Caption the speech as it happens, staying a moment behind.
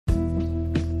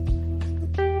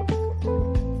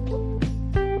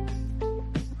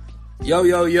Yo,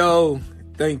 yo, yo.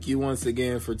 Thank you once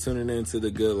again for tuning in to the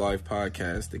Good Life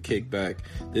Podcast, The Kickback.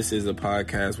 This is a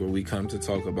podcast where we come to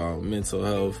talk about mental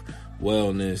health,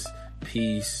 wellness,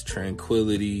 peace,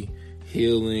 tranquility,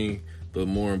 healing, but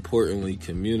more importantly,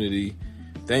 community.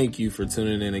 Thank you for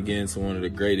tuning in again to one of the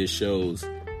greatest shows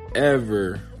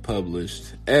ever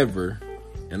published, ever.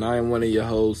 And I am one of your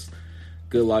hosts,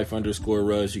 Good Life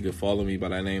 _Russ. You can follow me by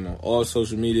that name on all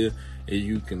social media. And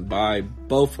you can buy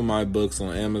both of my books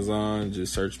on Amazon.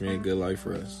 Just search me at Good Life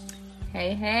Russ.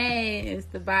 Hey, it's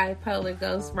the bipolar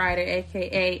ghostwriter,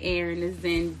 aka Aaron the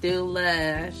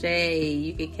Zendula. Shay,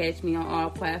 you can catch me on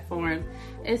all platforms,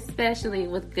 especially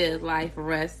with Good Life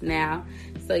Russ now.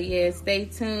 So yeah, stay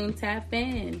tuned, tap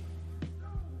in.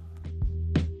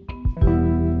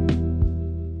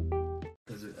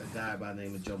 Because a guy by the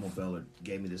name of Joe Mobella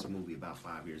gave me this movie about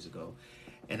 5 years ago.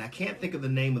 And I can't think of the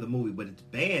name of the movie, but it's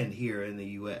banned here in the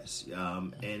U.S.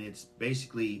 And it's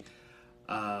basically,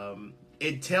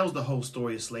 it tells the whole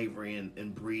story of slavery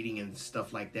and breeding and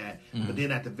stuff like that. Mm-hmm. But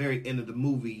then at the very end of the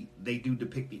movie, they do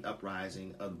depict the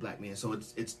uprising of the black man. So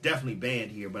it's definitely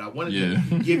banned here. But I wanted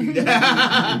to give you that.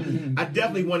 I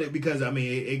definitely wanted, because, I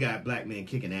mean, it got black men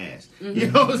kicking ass. Mm-hmm.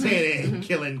 You know what I'm saying? And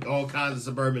killing all kinds of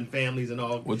suburban families and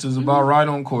all. Which is about right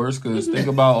on course, because think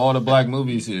about all the black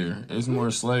movies here. There's more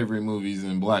slavery movies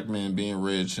than black men being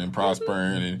rich and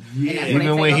prospering. And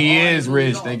even when he is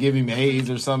rich, they give him AIDS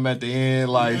or something at the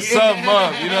end, like something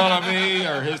up, you know what I mean?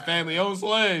 Or his family owned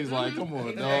slaves. Like, come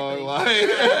on, dog.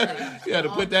 Like, you had to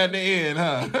put that in the end,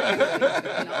 huh?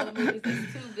 And all the movies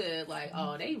that's too good. Like,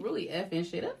 oh, they really effing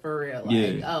shit up for real.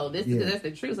 Like, oh, this is that's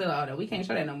the truth. So, oh, no, we can't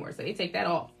show that no more. So they take that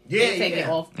off. They take it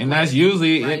off. And that's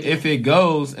usually, if it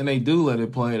goes and they do let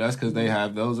it play, that's because they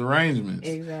have those arrangements.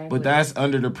 Exactly. But that's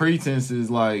under the pretenses,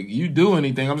 like, you do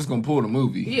anything, I'm just going to pull the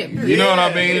movie. Yeah. You know what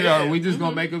I mean? Or we just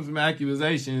going to make up some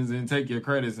accusations and take your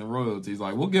credits and royalties.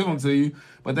 Like, we'll give them to you,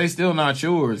 but they still not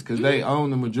yours because they own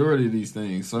the majority of these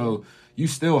things. So you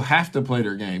still have to play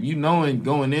their game. You knowing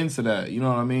going into that, you know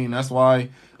what I mean? That's why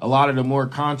a lot of the more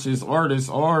conscious artists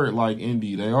are like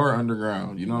indie. They are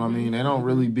underground. You know what I mean? They don't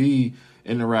really be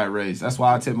in the rat race. That's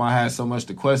why I tip my hat so much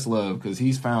to Questlove, because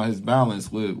he's found his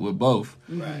balance with both.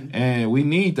 Right. And we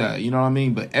need that, you know what I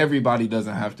mean? But everybody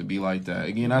doesn't have to be like that.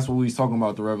 Again, that's what we was talking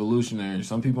about, the revolutionaries.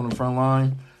 Some people on the front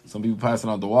line, some people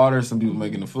passing out the water, some people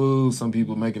making the food, some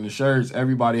people making the shirts.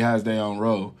 Everybody has their own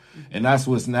role. And that's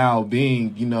what's now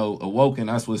being, awoken.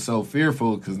 That's what's so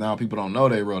fearful, because now people don't know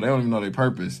their role. They don't even know their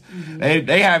purpose. Mm-hmm.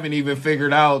 They haven't even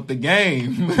figured out the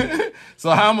game. So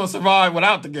how am I going to survive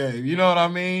without the game? You know what I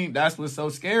mean? That's what's so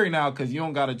scary now, because you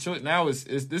don't got a choice. Now this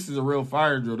is a real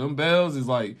fire drill. Them bells is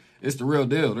like, it's the real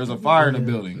deal. There's a fire in the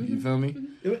building. You feel me?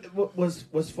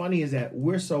 What's funny is that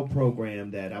we're so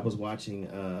programmed that I was watching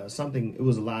something. It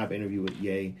was a live interview with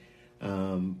Ye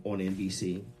on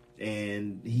NBC,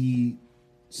 and he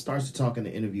starts to talk in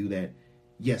the interview that,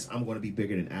 yes, I'm going to be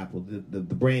bigger than Apple. The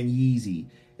brand Yeezy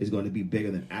is going to be bigger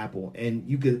than Apple, and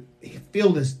you could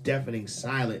feel this deafening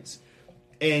silence.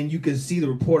 And you can see the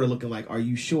reporter looking like, are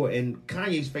you sure? And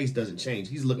Kanye's face doesn't change.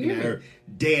 He's looking at her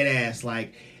dead ass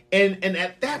like. And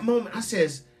at that moment, I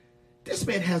says, this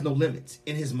man has no limits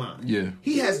in his mind. Yeah.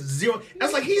 He has zero.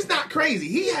 That's like, he's not crazy.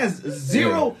 He has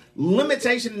zero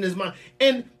limitation in his mind.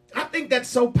 And I think that's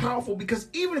so powerful, because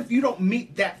even if you don't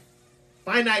meet that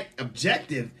finite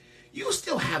objective, you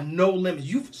still have no limits.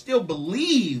 You still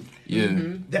believe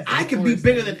that I can be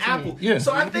bigger than Apple. Yeah.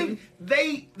 So I think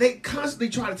they constantly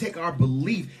try to take our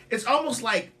belief. It's almost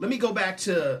like, let me go back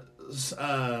to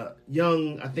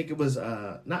young, I think it was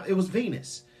it was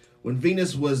Venus. When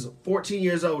Venus was 14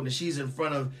 years old and she's in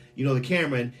front of, the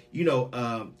camera,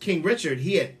 and, King Richard,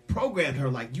 he had programmed her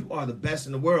like, you are the best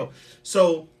in the world.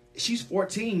 So she's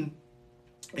 14,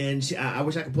 and I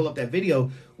wish I could pull up that video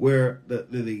where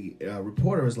the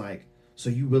reporter is like,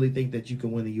 so you really think that you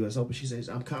can win the U.S. Open? She says,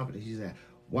 I'm confident. She said,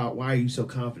 why are you so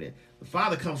confident? The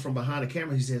father comes from behind the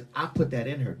camera. He says, I put that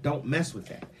in her. Don't mess with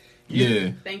that.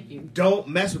 Yeah. Thank you. Don't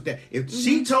mess with that. If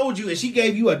she told you and she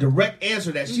gave you a direct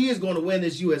answer that she is going to win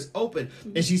this U.S. Open,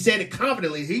 and she said it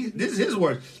confidently, this is his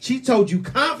words. She told you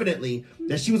confidently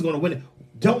that she was going to win it.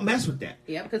 Don't mess with that.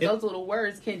 Yeah, because those little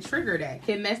words can trigger that,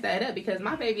 can mess that up. Because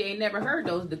my baby ain't never heard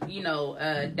those,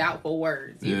 doubtful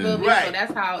words. You feel me? Right. So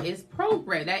that's how it's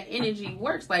programmed. That energy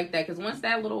works like that. Because once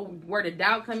that little word of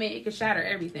doubt come in, it can shatter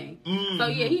everything. Mm. So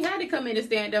yeah, he had to come in and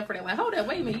stand up for that. Like, hold up,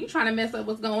 wait a minute, you trying to mess up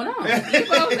what's going on? You know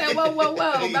what I'm saying?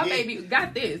 Whoa, my baby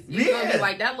got this. You feel me?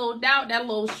 Like that little doubt, that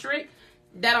little shriek.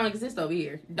 that don't exist over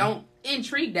here. Don't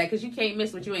intrigue that because you can't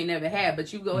miss what you ain't never had.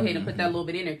 But you go ahead and put that little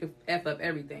bit in there, could f up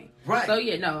everything. Right. So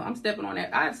yeah, no, I'm stepping on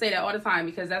that. I say that all the time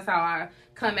because that's how I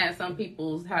come at some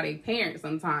people's how they parent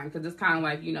sometimes. Because it's kind of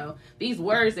like, you know, these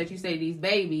words that you say to these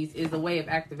babies is a way of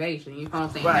activation. You know what I'm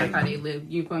saying? Right. That's how they live.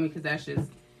 You feel me? Because that's just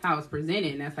how it's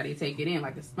presented, and that's how they take it in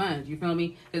like a sponge. You feel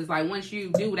me? Because like once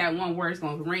you do that one word, it's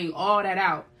gonna ring all that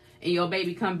out. And your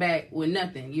baby come back with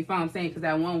nothing. You feel what I'm saying? Because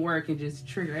that one word can just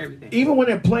trigger everything. Even when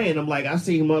they're playing, I'm like, I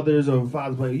see mothers or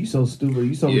fathers playing, you so stupid,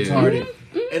 you so retarded.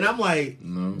 And I'm like,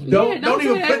 don't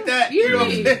even put that. You know what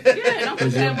I'm saying?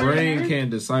 Because your brain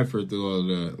can't decipher through all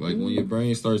that. Like when your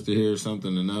brain starts to hear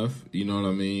something enough, you know what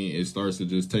I mean? It starts to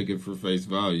just take it for face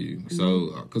value.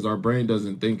 So, because our brain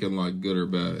doesn't think in like good or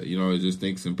bad, you know, it just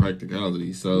thinks in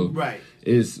practicality. So,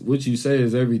 it's what you say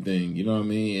is everything, you know what I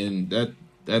mean? And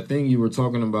that thing you were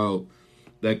talking about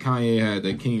that Kanye had,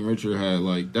 that King Richard had,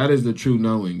 like, that is the true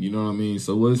knowing, you know what I mean?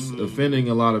 So what's offending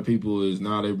a lot of people is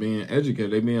now they're being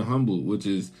educated, they're being humbled, which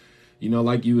is, you know,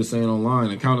 like you were saying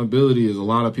online, accountability is a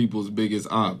lot of people's biggest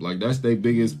op. Like, that's their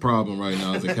biggest problem right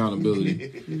now is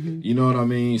accountability. You know what I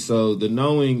mean? So the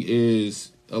knowing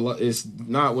is, it's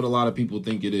not what a lot of people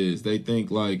think it is. They think,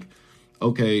 like,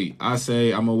 okay, I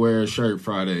say I'm going to wear a shirt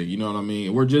Friday. You know what I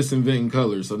mean? We're just inventing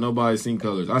colors, so nobody's seen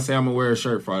colors. I say I'm going to wear a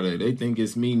shirt Friday. They think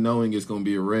it's me knowing it's going to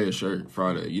be a red shirt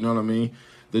Friday. You know what I mean?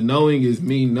 The knowing is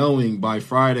me knowing by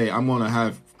Friday I'm going to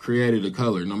have created a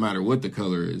color, no matter what the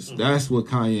color is. That's what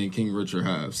Kanye and King Richard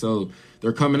have. So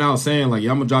they're coming out saying, like,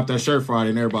 yeah, I'm going to drop that shirt Friday.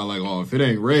 And everybody like, oh, if it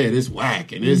ain't red, it's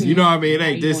whack. And it's, you know what I mean? It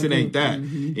ain't this, it ain't that.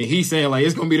 And he's saying, like,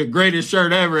 it's going to be the greatest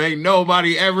shirt ever. Ain't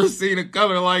nobody ever seen a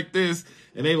color like this.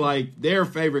 And they like their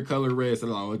favorite color red. So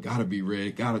they're like, oh, it gotta be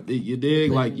red. You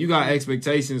dig? Like you got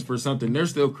expectations for something. They're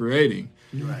still creating.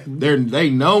 Right. They're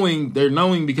knowing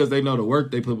because they know the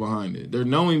work they put behind it. They're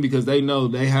knowing because they know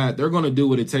they're gonna do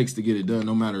what it takes to get it done,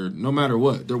 no matter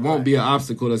what. There won't be an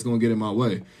obstacle that's gonna get in my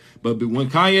way. But when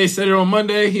Kanye said it on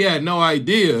Monday, he had no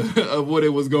idea of what it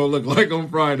was going to look like on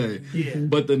Friday. Yeah.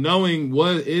 But the knowing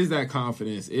is that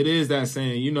confidence. It is that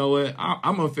saying, you know what,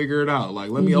 I'm going to figure it out. Like,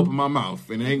 let me open my mouth,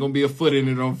 and there ain't going to be a foot in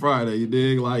it on Friday. You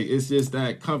dig? Like, it's just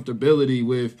that comfortability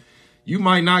with you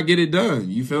might not get it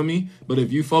done. You feel me? But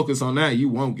if you focus on that, you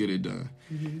won't get it done.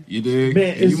 You dig?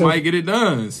 Man, you might get it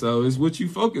done. So it's what you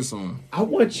focus on. I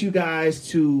want you guys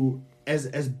to,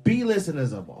 as B-list and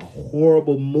as a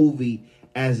horrible movie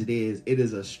as it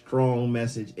is a strong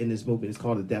message in this movie. It's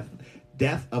called The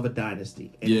Death of a Dynasty.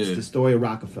 And it's the story of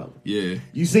Rockefeller. Yeah.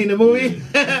 You seen the movie?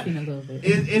 I've seen a little bit.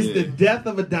 It's The Death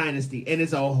of a Dynasty, and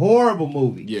it's a horrible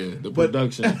movie. Yeah, the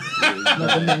production.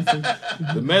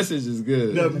 The message is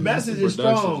good. The message is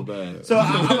strong. Bad. So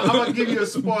I'm going to give you a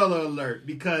spoiler alert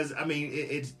because, I mean,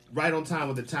 it's right on time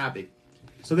with the topic.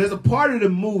 So there's a part of the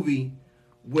movie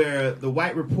where the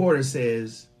white reporter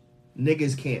says,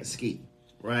 niggas can't ski,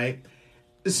 right?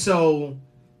 So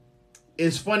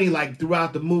it's funny, like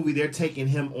throughout the movie, they're taking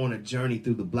him on a journey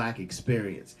through the black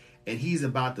experience. And he's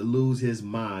about to lose his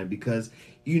mind because,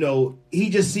 you know,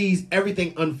 he just sees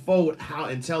everything unfold, how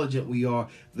intelligent we are,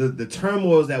 the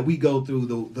turmoils that we go through,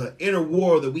 the inner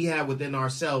war that we have within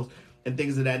ourselves and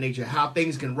things of that nature, how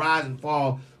things can rise and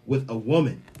fall with a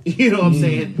woman. You know what I'm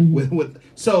saying?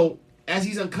 So as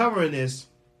he's uncovering this,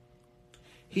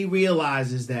 he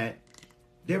realizes that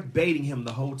they're baiting him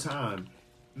the whole time.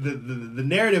 The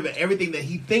narrative and everything that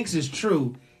he thinks is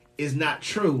true is not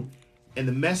true. And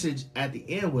the message at the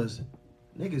end was,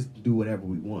 niggas do whatever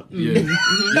we want. Yeah.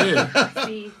 Yeah.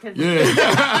 See, Thought you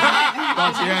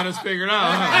had us figured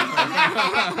out,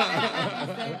 huh?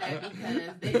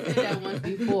 They said that once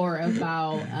before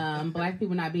about black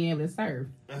people not being able to surf.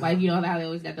 Like, you know how they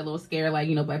always got the little scare, like,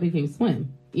 you know, black people can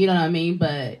swim. You know what I mean?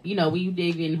 But, you know, when you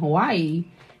dig in Hawaii,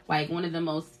 like, one of the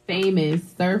most famous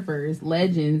surfers,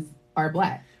 legends, are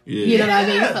black. Yeah. You know what I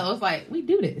mean? So it's like, we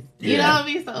do this. You know what I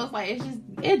mean? So it's like, it's just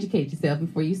educate yourself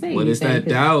before you say it. But it's that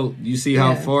doubt. You see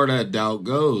how far that doubt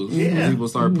goes. Yeah. When people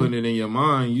start putting it in your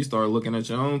mind, you start looking at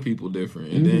your own people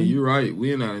different. And then you're right.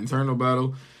 We in that internal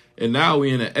battle. And now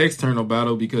we in an external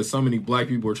battle because so many black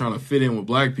people are trying to fit in with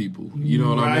black people. You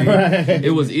know what I mean? Right.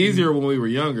 It was easier when we were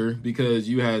younger because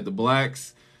you had the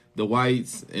blacks, the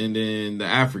whites, and then the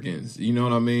Africans. You know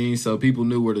what I mean? So people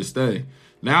knew where to stay.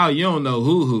 Now you don't know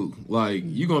who. Like,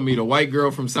 you going to meet a white girl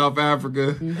from South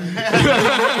Africa. You're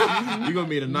going to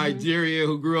meet a Nigerian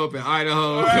who grew up in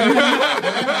Idaho.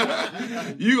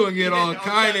 You're going to get all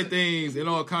kind of things and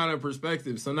all kind of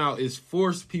perspectives. So now it's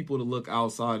forced people to look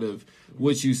outside of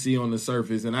what you see on the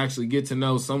surface and actually get to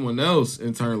know someone else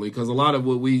internally. Because a lot of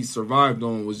what we survived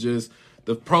on was just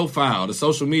the profile, the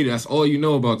social media. That's all you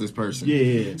know about this person.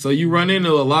 Yeah. So you run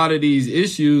into a lot of these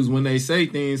issues when they say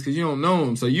things because you don't know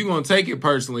them. So you're going to take it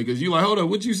personally because you like, hold up,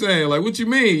 what you saying? Like, what you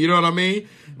mean? You know what I mean?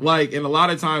 Like, and a lot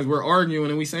of times we're arguing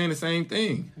and we saying the same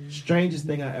thing. Strangest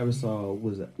thing I ever saw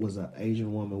was an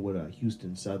Asian woman with a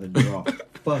Houston Southern draw.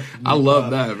 Fuck. I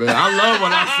love that, man. I love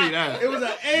when I see that. It was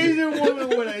an Asian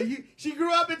woman with a. She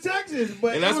grew up in Texas,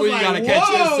 but And that's it was where you like, gotta catch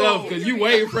whoa! yourself because you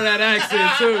waiting for that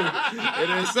accent too. And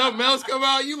then something else come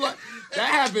out, you like that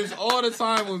happens all the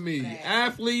time with me.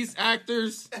 Athletes,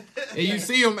 actors, and you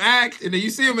see them act, and then you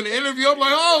see them in the interview. I'm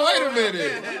like, oh, wait a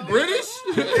minute, British?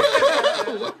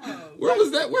 Where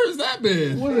was that? Where has that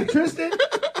been? Was it Tristan?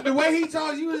 The way he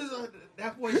talks, you was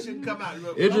that voice shouldn't come out.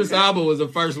 Idris Elba was the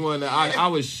first one that I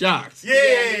was shocked.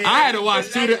 Yeah. I had to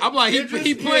watch two. I'm like,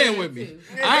 he playing with me.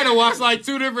 I had to watch like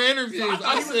 2 different interviews.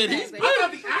 I said he's. I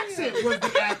thought the accent was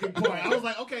the acting point. I was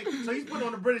like, okay, so he's put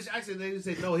on a British accent. They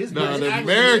said, no, his British the accent.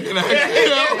 American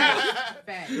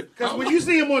accent. Because when you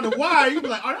see him on The Wire, you be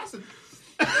like, oh, that's a.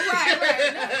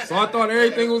 Right. So I thought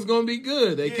everything was gonna be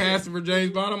good. They cast him for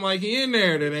James Bond. I'm like, he in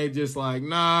there. Then they just like,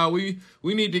 nah, we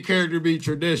need the character to be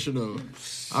traditional.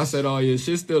 I said, oh yeah,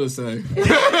 shit's still the same.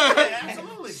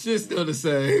 Absolutely. Shit's still the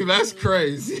same. That's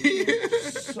crazy.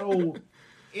 So,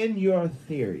 in your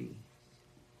theory,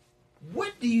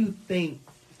 what do you think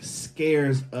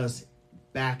scares us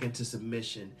back into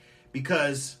submission?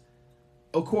 Because,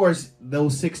 of course,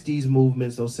 those 60s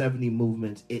movements, those 70s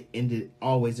movements, it ended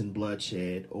always in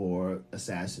bloodshed or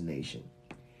assassination.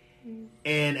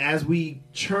 And as we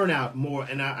churn out more,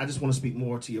 and I just want to speak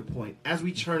more to your point, as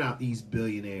we churn out these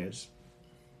billionaires,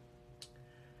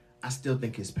 I still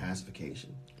think it's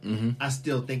pacification. Mm-hmm. I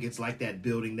still think it's like that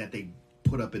building that they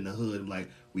put up in the hood, like,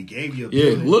 we gave you a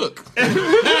Yeah, building. look.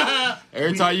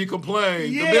 Every time you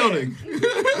complain, the building.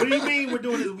 What do you mean we're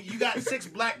doing this? You got 6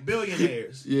 black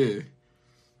billionaires. Yeah.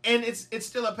 And it's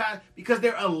still a path because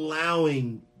they're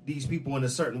allowing these people in a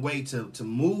certain way to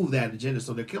move that agenda.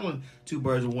 So they're killing 2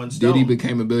 birds with 1 stone. Diddy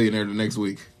became a billionaire the next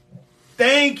week.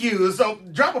 Thank you. So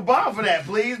drop a bomb for that,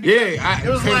 please. Yeah, It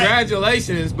was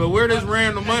congratulations. But where does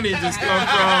random money just come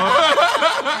from?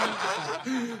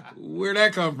 Where'd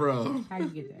that come from? How you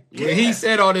get that? Yeah. He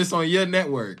said all this on your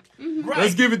network. Right.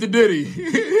 Let's give it to Diddy.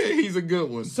 He's a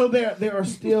good one. So there are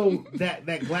still that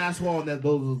glass wall and that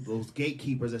those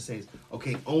gatekeepers that says,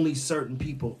 okay, only certain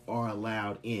people are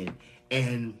allowed in.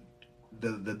 And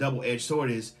the double-edged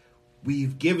sword is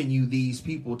we've given you these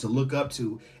people to look up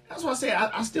to. That's what I say.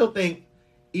 I still think,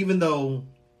 even though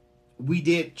we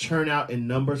did churn out in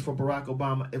numbers for Barack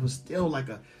Obama, it was still like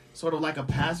a sort of like a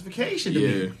pacification to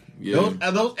me. Yeah.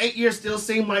 Those 8 years still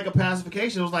seemed like a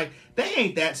pacification. It was like they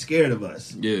ain't that scared of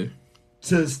us. Yeah.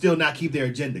 To still not keep their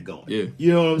agenda going. Yeah.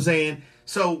 You know what I'm saying?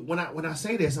 So when I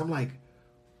say this, I'm like,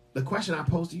 the question I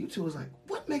pose to you two is like,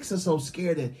 what makes us so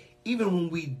scared that even when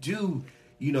we do,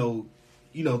 throw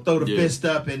the fist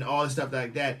up and all this stuff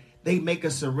like that, they make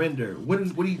us surrender? What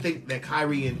do you think that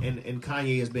Kyrie and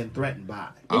Kanye has been threatened by?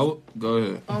 Go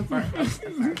ahead. I'm sorry.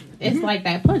 It's like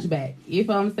that punchback. You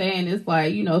know what I'm saying? It's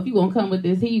like, if you gonna come with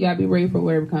this heat, you gotta be ready for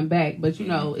whatever come back. But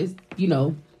it's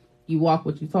you walk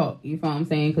what you talk. You know what I'm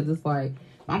saying? Because it's like,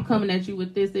 if I'm coming at you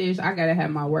with this ish, I gotta have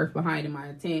my work behind it, my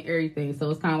intent, everything. So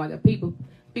it's kind of like people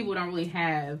don't really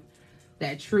have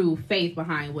that true faith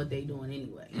behind what they doing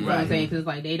anyway. You know what I'm saying? Because it's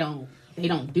like they don't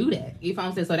do that. You know what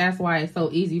I'm saying? So that's why it's so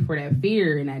easy for that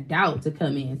fear and that doubt to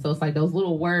come in. So it's like those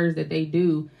little words that they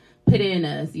do put in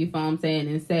us, you know what I'm saying,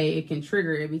 and say it can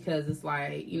trigger it because it's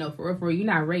like, for real, you're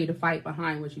not ready to fight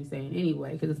behind what you're saying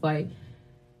anyway. Because it's like,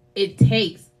 it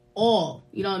takes all,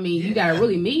 you know what I mean? You gotta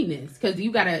really mean this because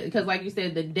like you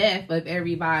said, the death of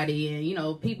everybody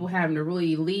and people having to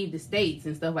really leave the states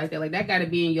and stuff like that, like that gotta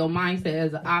be in your mindset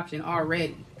as an option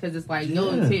already because it's like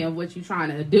your intent of what you're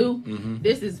trying to do.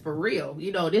 This is for real,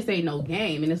 this ain't no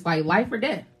game, and it's like life or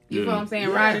death. You know what I'm saying?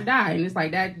 Ride or die. And it's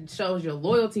like that shows your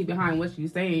loyalty behind what you're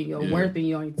saying, your worth and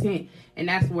your intent. And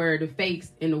that's where the fakes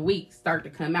and the weak start to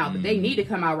come out. But they need to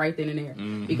come out right then and there.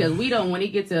 Because when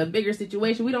it gets to a bigger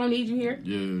situation, we don't need you here.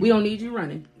 Yeah. We don't need you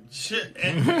running. Shit.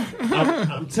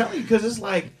 I'm telling you, because it's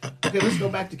like, okay, let's go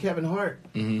back to Kevin Hart.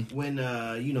 When,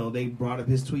 they brought up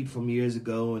his tweet from years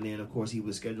ago. And then, of course, he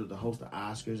was scheduled to host the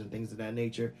Oscars and things of that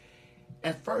nature.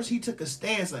 At first, he took a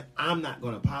stance like, I'm not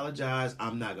going to apologize.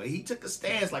 He took a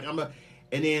stance like, and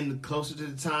then closer to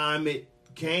the time it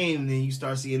came, then you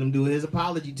start seeing him do his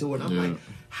apology tour. And I'm like,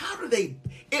 how do they?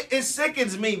 It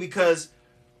sickens me because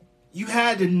you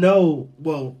had to know.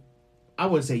 Well, I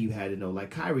wouldn't say you had to know.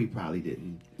 Like Kyrie probably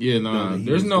didn't. Yeah, no,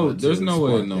 there's no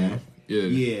way of knowing.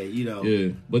 Yeah,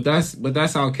 but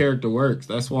that's how character works.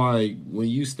 That's why when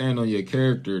you stand on your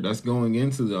character, that's going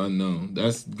into the unknown.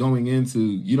 That's going into,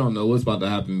 you don't know what's about to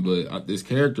happen, but this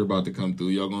character about to come through.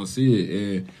 Y'all gonna see it.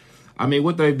 And I mean,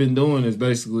 what they've been doing is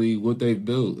basically what they've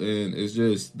built, and it's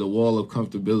just the wall of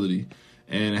comfortability.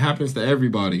 And it happens to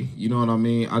everybody. You know what I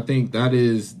mean? I think that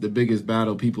is the biggest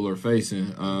battle people are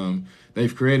facing.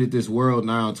 They've created this world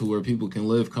now to where people can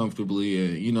live comfortably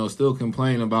and, you know, still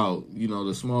complain about, you know,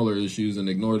 the smaller issues and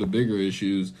ignore the bigger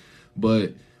issues.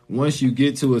 But once you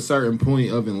get to a certain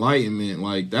point of enlightenment,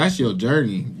 like, that's your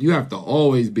journey. You have to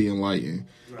always be enlightened.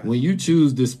 Right. When you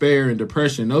choose despair and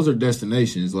depression, those are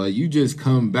destinations. Like, you just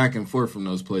come back and forth from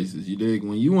those places. You dig?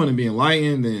 When you want to be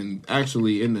enlightened and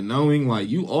actually in the knowing, like,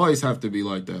 you always have to be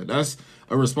like that. That's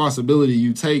a responsibility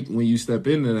you take when you step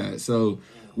into that. So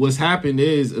what's happened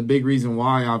is a big reason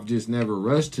why I've just never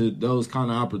rushed to those kind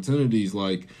of opportunities,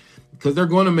 like, because they're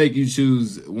going to make you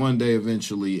choose one day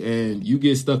eventually, and you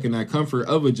get stuck in that comfort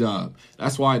of a job.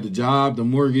 That's why the job, the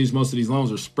mortgage, most of these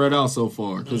loans are spread out so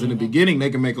far. Because in the beginning, they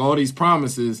can make all these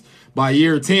promises. By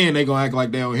year 10, they going to act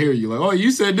like they don't hear you. Like, oh,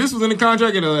 you said this was in the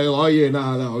contract? And they're like, oh, yeah,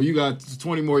 no, you got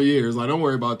 20 more years. Like, don't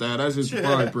worry about that. That's just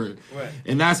fine print. Right.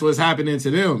 And that's what's happening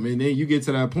to them. And then you get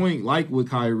to that point, like with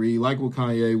Kyrie, like with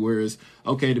Kanye, where it's,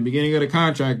 okay, the beginning of the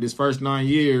contract, this first 9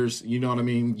 years, you know what I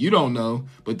mean? You don't know,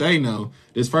 but they know.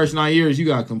 This first 9 years, you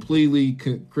got completely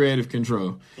creative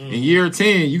control. In year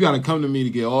 10, you got to come to me to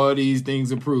get all these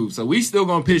things approved. So we still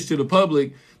going to pitch to the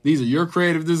public, these are your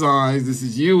creative designs. This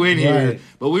is you in here.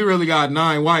 But we really got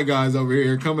 9 white guys over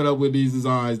here coming up with these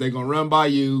designs. They're going to run by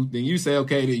you. Then you say,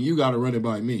 okay, then you got to run it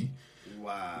by me.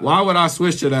 Wow. Why would I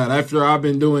switch to that after I've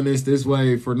been doing this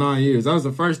way for 9 years? That was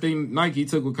the first thing Nike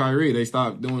took with Kyrie. They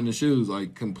stopped doing the shoes,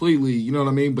 like, completely, you know what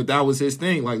I mean? But that was his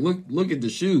thing. Like, look at the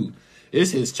shoe.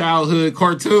 It's his childhood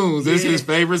cartoons. It's his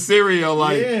favorite cereal.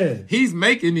 Like, he's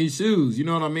making these shoes. You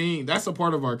know what I mean? That's a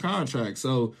part of our contract.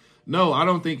 So, no, I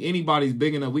don't think anybody's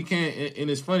big enough. We can't, and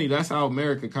it's funny, that's how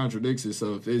America contradicts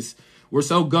itself. We're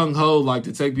so gung-ho, like,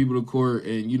 to take people to court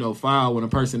and, you know, file when a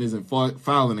person isn't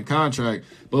filing a contract.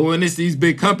 But when it's these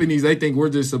big companies, they think we're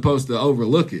just supposed to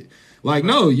overlook it. Like,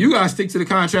 no, you got to stick to the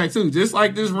contract, too. Just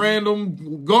like this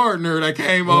random gardener that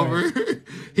came over.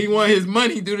 He wanted his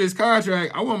money through this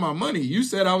contract. I want my money. You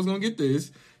said I was going to get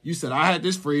this. You said I had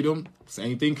this freedom.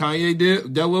 Same thing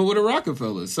Kanye dealt with a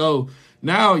Rockefeller. So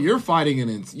now you're fighting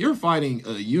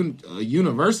a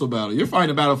universal battle. You're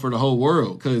fighting a battle for the whole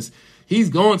world because he's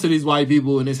going to these white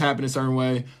people and it's happening a certain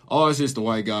way. Oh, it's just the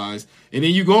white guys. And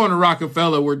then you go into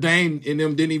Rockefeller where Dame and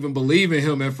them didn't even believe in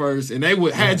him at first. And they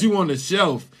had you on the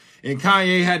shelf. And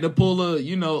Kanye had to pull a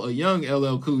young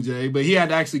LL Cool J, but he had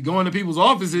to actually go into people's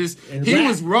offices.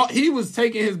 He was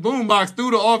taking his boombox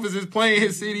through the offices, playing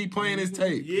his CD, playing his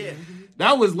tape. Yeah.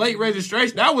 That was late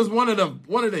registration. That was one of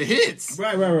the hits.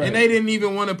 Right. And they didn't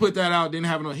even want to put that out. Didn't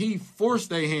have it on. He forced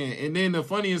their hand. And then the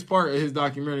funniest part of his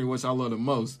documentary, which I love the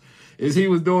most, is he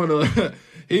was doing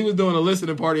a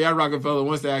listening party at Rockefeller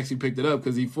once they actually picked it up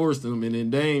because he forced them, and then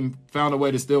Dame found a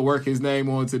way to still work his name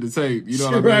onto the tape. You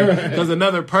know what I mean? Because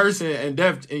another person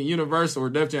in Universal or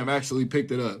Def Jam actually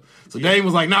picked it up. So Dame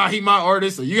was like, "Nah, he my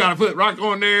artist, so you got to put Rock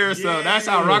on there." So that's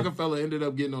how Rockefeller ended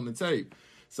up getting on the tape.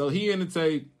 So he in the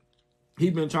tape. He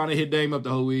been trying to hit Dame up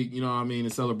the whole week, you know what I mean,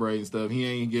 and celebrate and stuff. He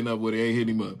ain't getting up with it, ain't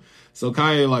hitting him up. So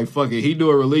Kanye like, fuck it. He do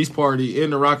a release party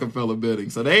in the Rockefeller building.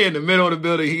 So they in the middle of the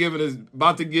building. He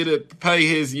about to pay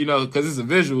his, you know, because it's a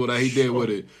visual that he did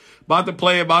with it. About to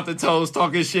play, about to toast,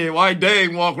 talking shit. Why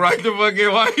Dame walk right the fuck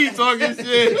in? Why he talking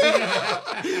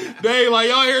shit? Dame like,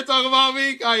 y'all here talking about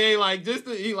me? Kanye like, just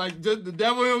the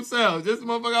devil himself. Just the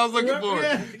motherfucker I was looking for.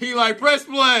 Yeah. He like, press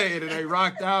play. And then they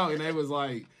rocked out and they was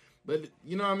like, but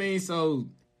you know what I mean? So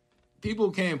people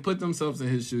can't put themselves in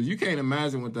his shoes. You can't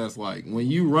imagine what that's like. When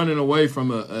you running away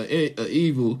from a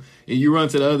evil and you run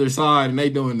to the other side and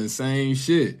they doing the same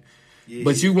shit. Yeah.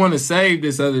 But you want to save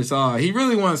this other side. He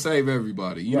really want to save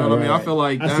everybody. You know what I mean? I feel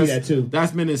like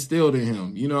that's been instilled in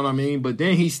him. You know what I mean? But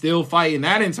then he's still fighting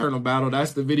that internal battle.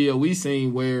 That's the video we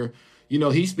seen where, you know,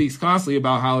 he speaks constantly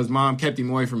about how his mom kept him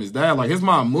away from his dad. Like, his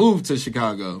mom moved to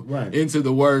Chicago into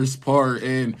the worst part.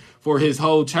 And for his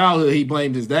whole childhood, he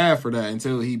blamed his dad for that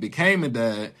until he became a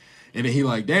dad. And then he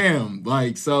like, damn,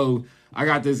 like, so I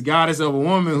got this goddess of a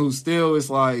woman who still is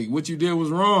like, what you did was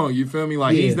wrong. You feel me?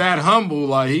 Like, he's that humble.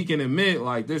 Like, he can admit,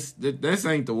 like, this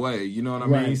ain't the way. You know what I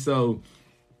mean? So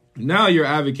now you're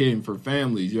advocating for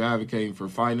families. You're advocating for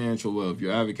financial wealth.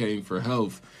 You're advocating for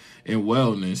health and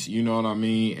wellness, you know what I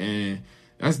mean? And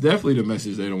that's definitely the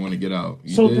message they don't want to get out.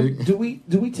 So do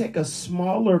we take a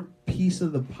smaller piece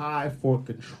of the pie for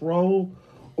control,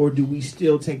 or do we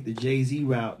still take the Jay-Z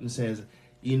route and says,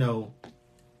 you know,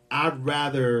 I'd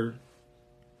rather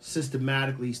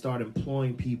systematically start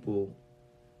employing people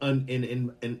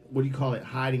in what do you call it,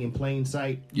 hiding in plain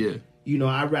sight. Yeah. You know,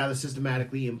 I'd rather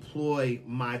systematically employ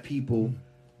my people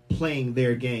playing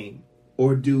their game.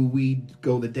 Or do we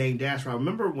go the Dame Dash route?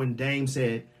 Remember when Dame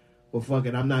said, well, fuck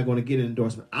it, I'm not going to get an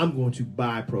endorsement. I'm going to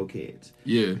buy Pro Kids.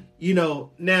 Yeah. You know,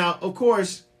 now, of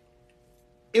course,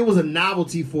 it was a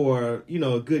novelty for, you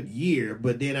know, a good year.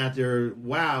 But then after a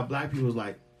while, black people was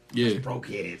like, yeah, Pro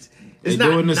Kids. They're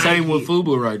doing the same with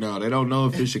FUBU right now. They don't know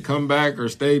if it should come back or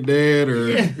stay dead or,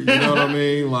 you know what I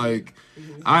mean? Like,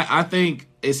 I think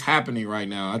it's happening right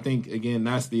now. I think, again,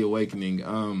 that's the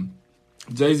awakening.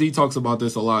 Jay-Z talks about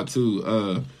this a lot,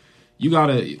 too.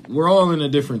 We're all in a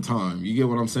different time. You get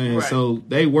what I'm saying? Right. So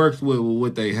they worked with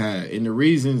what they had. And the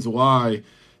reasons why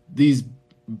these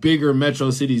bigger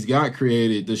metro cities got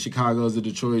created, the Chicagos, the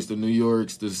Detroits, the New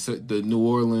Yorks, the New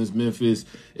Orleans, Memphis,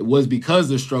 it was because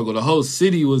of the struggle. The whole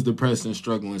city was depressed and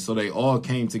struggling, so they all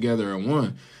came together and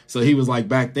won. So he was like,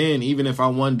 back then, even if I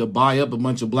wanted to buy up a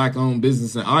bunch of black-owned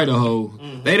business in Idaho,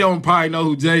 they don't probably know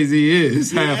who Jay-Z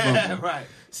is, half of them. Right.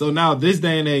 So now this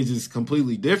day and age is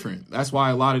completely different. That's why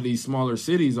a lot of these smaller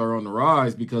cities are on the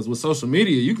rise, because with social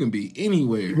media, you can be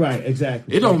anywhere. Right,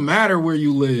 exactly. It don't matter where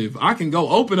you live. I can go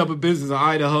open up a business in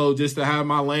Idaho just to have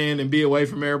my land and be away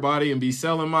from everybody and be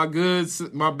selling my goods,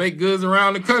 my baked goods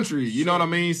around the country. You know what I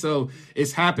mean? So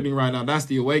it's happening right now. That's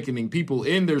the awakening. People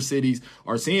in their cities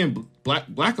are seeing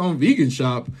black-owned vegan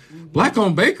shop,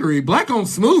 black-owned bakery, black-owned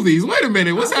smoothies. Wait a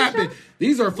minute, what's happening?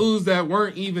 These are foods that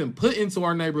weren't even put into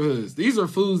our neighborhoods. These are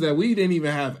foods that we didn't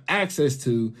even have access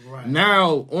to. Right.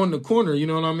 Now on the corner, you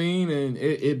know what I mean? And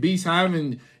it beats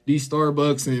having these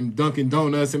Starbucks and Dunkin'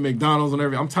 Donuts and McDonald's and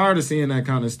everything. I'm tired of seeing that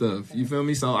kind of stuff. You feel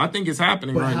me? So I think it's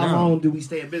happening right now. But how long do we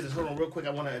stay in business? Hold on real quick.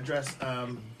 I want to address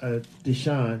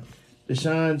Deshaun.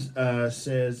 Deshaun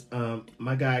says,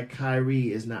 my guy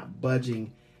Kyrie is not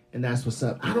budging, and that's what's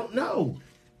up. I don't know.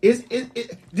 Did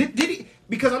he?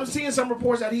 Because I'm seeing some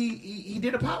reports that he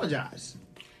did apologize.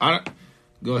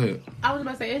 Go ahead. I was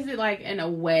about to say, is it like in a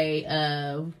way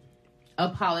of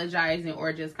apologizing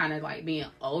or just kind of like being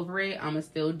over it? I'm gonna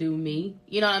still do me.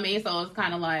 You know what I mean? So it's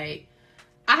kind of like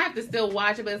I have to still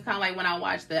watch it, but it's kind of like when I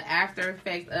watch the after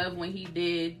effects of when he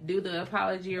did do the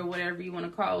apology or whatever you want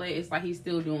to call it. It's like he's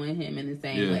still doing him in the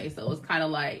same way. So it's kind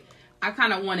of like I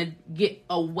kind of want to get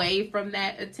away from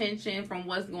that attention from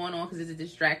what's going on because it's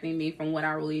distracting me from what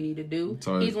I really need to do.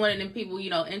 Sorry. He's one of them people, you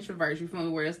know, introverts, you feel me,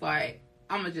 where it's like,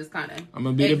 I'm going to just kind of... I'm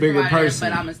going to be the bigger person.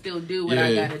 But I'm going to still do what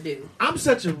I got to do. I'm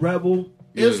such a rebel.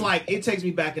 It's like, it takes me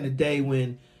back in the day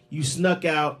when you snuck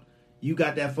out, you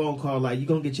got that phone call like, you're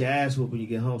going to get your ass whooped when you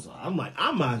get home. So I'm like,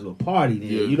 I might as well party then.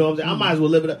 Yeah. You know what I'm saying? I might as well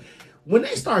live it up. When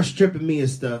they start stripping me and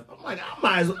stuff, I'm like,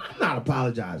 I'm not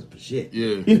apologizing for shit.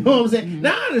 Yeah. You know what I'm saying? Mm-hmm.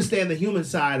 Now I understand the human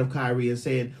side of Kyrie and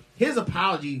saying his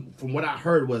apology, from what I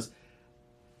heard, was,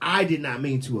 I did not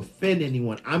mean to offend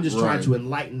anyone. I'm just trying to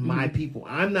enlighten my people.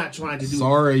 I'm not trying to do...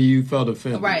 Sorry you felt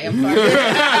offended. Right, I'm sorry.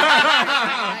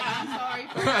 I'm sorry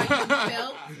for how you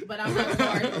felt, but I'm not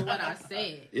sorry for what I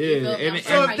said. Yeah.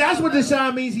 So if that's what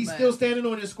Deshaun means, he's still standing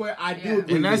on his square, I do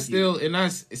agree and that's with you.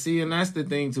 And that's the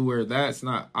thing to where that's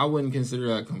not... I wouldn't consider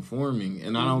that conforming,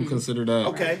 and I don't consider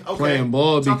that playing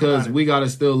ball because we got to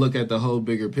still look at the whole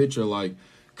bigger picture. Like,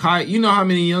 you know how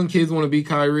many young kids want to be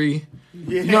Kyrie?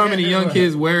 Yeah, you know how many young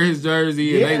kids wear his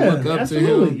jersey and they look up to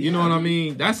him? You know what I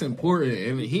mean? That's important.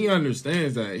 And he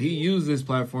understands that. He uses this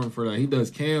platform for that. He does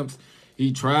camps.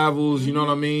 He travels. You know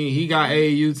what I mean? He got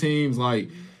AAU teams. Like,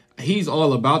 he's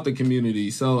all about the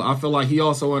community. So I feel like he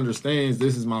also understands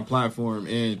this is my platform.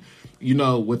 And, you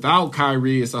know, without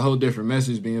Kyrie, it's a whole different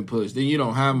message being pushed. Then you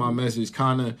don't have my message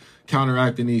kind of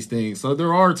counteracting these things. So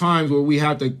there are times where we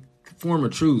have to form a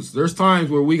truce. There's times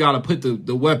where we got to put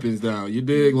the weapons down. You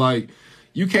dig? Like,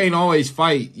 you can't always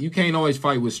fight. You can't always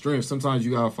fight with strength. Sometimes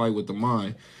you got to fight with the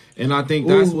mind. And I think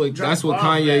that's what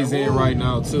Kanye's in right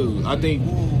now too. I think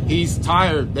he's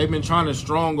tired. They've been trying to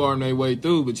strong arm their way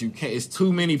through, but you can't. It's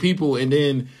too many people, and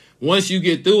then once you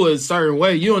get through a certain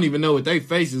way, you don't even know what their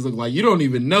faces look like. You don't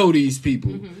even know these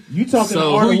people. Mm-hmm. You talking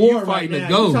so who you fighting right the now?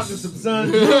 Ghost? You talking some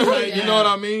Sun right You know what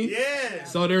I mean? Yeah.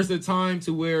 So there's a time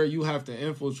to where you have to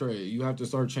infiltrate. You have to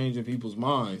start changing people's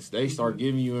minds. They start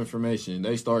giving you information.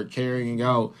 They start carrying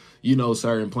out, you know,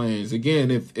 certain plans. Again,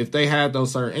 if they had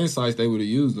those certain insights, they would have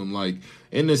used them. Like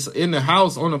in the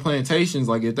house on the plantations,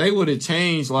 like if they would have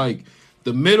changed like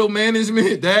the middle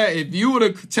management, that if you would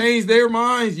have changed their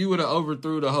minds, you would have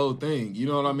overthrew the whole thing. You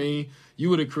know what I mean? You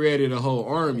would have created a whole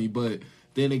army, but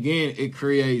then again, it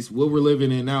creates what we're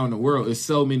living in now in the world. Is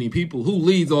so many people. Who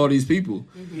leads all these people?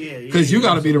 Because you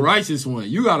got to be the righteous one.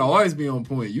 You got to always be on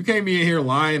point. You can't be in here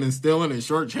lying and stealing and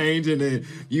shortchanging and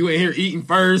you in here eating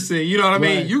first. And you know what I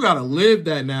mean? You got to live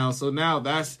that now. So now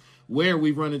that's where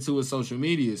we run into with social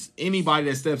media. Anybody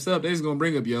that steps up, they're just going to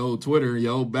bring up your old Twitter,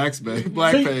 your old black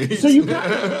page. So you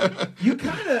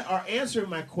kind of are answering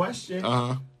my question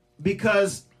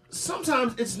because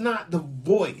sometimes it's not the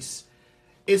voice.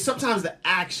 It's sometimes the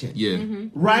action. Yeah.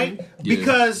 Right? Yeah.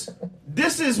 Because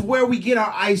this is where we get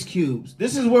our Ice Cubes.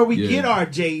 This is where we get our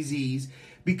Jay-Z's.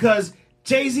 Because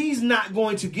Jay-Z's not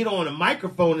going to get on a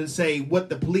microphone and say what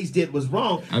the police did was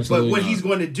wrong. Absolutely but what he's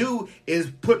going to do is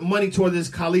put money toward this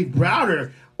Khalif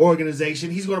Browder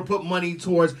organization. He's going to put money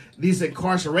towards these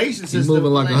incarceration systems. He's moving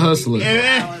like a hustler.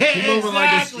 He's moving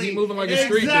like a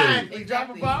street dude. He drop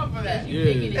a bomb for that. You're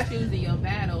picking and choosing your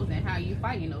battles and how you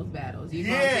fighting those battles. You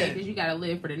know what I'm saying? Because you got to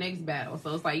live for the next battle.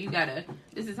 So it's like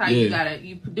this is how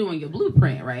you doing your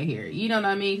blueprint right here. You know what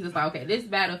I mean? 'Cause it's like, okay, this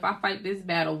battle, if I fight this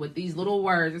battle with these little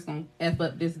words, it's going to F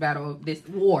up this battle, this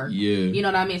war. Yeah. You know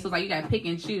what I mean? So it's like you got to pick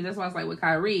and choose. That's why it's like with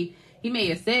Kyrie, he may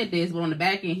have said this, but on the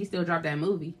back end, he still dropped that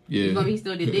movie. Yeah. He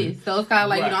still did this. So it's kind of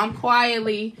like, I'm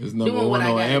quietly doing what I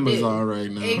got to do. Amazon right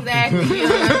now. Exactly. You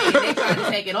know what I mean? They trying to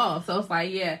take it off. So it's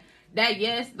like,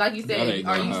 like you said,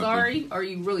 are you sorry? Or are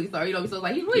you really sorry? You know, so it's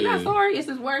like, he's really not sorry. It's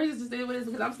his words. It's just what it is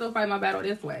because I'm still fighting my battle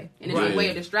this way. And it's a way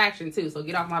of distraction, too. So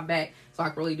get off my back so I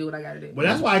can really do what I got to do. Well,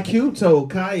 that's why Q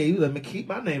told Kanye, let me keep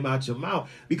my name out your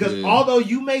mouth. Because although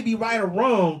you may be right or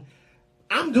wrong,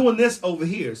 I'm doing this over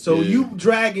here, so you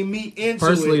dragging me into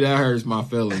personally, that hurts my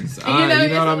feelings. You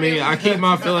know what I mean? I keep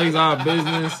my feelings out of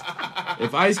business.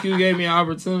 If Ice Cube gave me an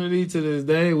opportunity to this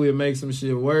day, we'd make some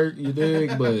shit work, you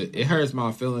dig? But it hurts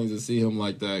my feelings to see him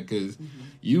like that, because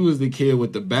you was the kid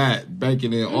with the bat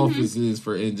breaking in offices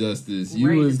for injustice.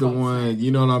 You was the one, you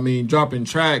know what I mean, dropping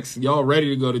tracks. Y'all ready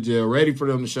to go to jail, ready for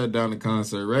them to shut down the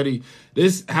concert, ready.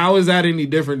 How is that any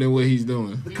different than what he's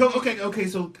doing? Okay,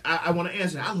 so I want to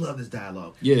answer. I love this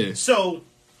dialogue. Yeah. So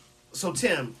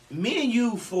Tim, me and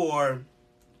you for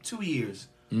 2 years,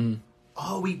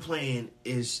 all we playing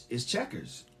is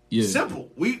checkers. Yeah.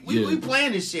 Simple. We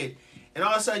playing this shit, and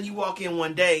all of a sudden you walk in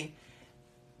one day,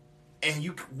 and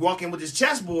you walk in with this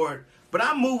chessboard, but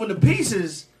I'm moving the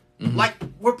pieces like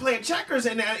we're playing checkers,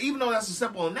 and even though that's a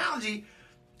simple analogy,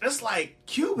 it's like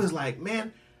Cube is like,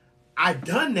 man, I've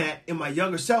done that in my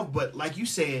younger self, but like you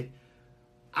said,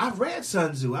 I've read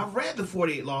Sun Tzu. I've read the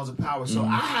 48 Laws of Power, so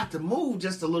I have to move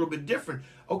just a little bit different.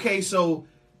 Okay, so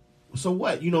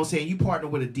what? You know what I'm saying? You partner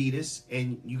with Adidas,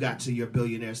 and you got to your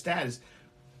billionaire status.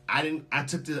 I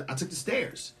took the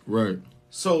stairs. Right.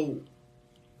 So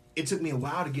it took me a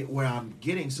while to get where I'm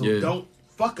getting, so don't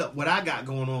fuck up what I got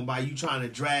going on by you trying to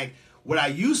drag what I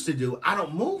used to do. I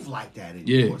don't move like that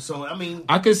anymore. Yeah. So, I mean,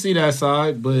 I could see that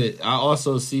side, but I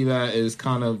also see that as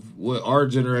kind of what our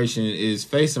generation is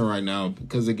facing right now.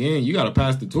 Because, again, you got to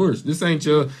pass the torch. This ain't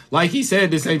like he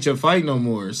said, this ain't your fight no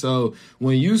more. So,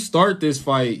 when you start this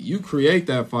fight, you create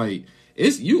that fight.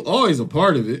 You always a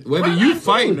part of it, whether you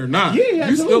fighting or not. Yeah,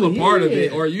 you still a part of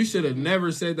it, or you should have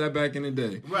never said that back in the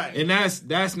day. Right. And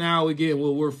that's now again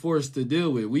what we're forced to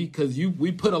deal with. We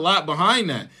put a lot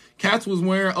behind that. Cats was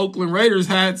wearing Oakland Raiders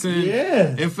hats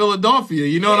in Philadelphia.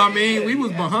 You know what I mean? We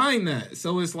was behind that.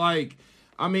 So it's like,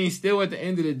 I mean, still at the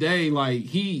end of the day, like,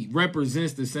 he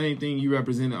represents the same thing you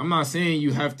represent. I'm not saying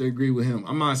you have to agree with him.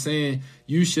 I'm not saying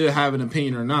you should have an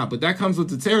opinion or not. But that comes with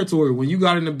the territory. When you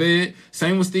got in the bed,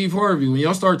 same with Steve Harvey. When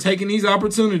y'all start taking these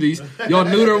opportunities, y'all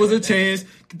knew there was a chance.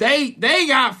 They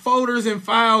got folders and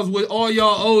files with all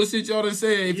y'all old shit y'all done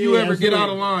said. If you ever get out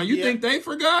of line, you think they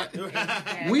forgot?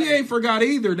 We ain't forgot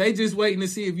either. They just waiting to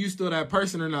see if you still that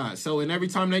person or not. So, and every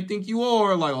time they think you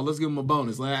are, like, oh, let's give them a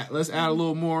bonus. Let's add a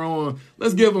little more on.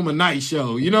 Let's give them a night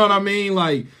show. You know what I mean?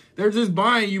 Like, they're just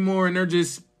buying you more, and they're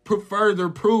just further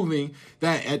proving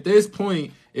that at this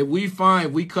point, if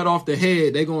we cut off the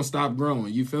head, they're going to stop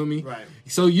growing. You feel me? Right.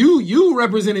 So you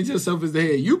represented yourself as the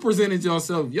head. You presented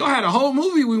yourself. Y'all had a whole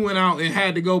movie we went out and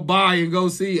had to go buy and go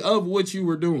see of what you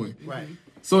were doing. Right.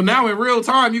 So now in real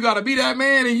time, you got to be that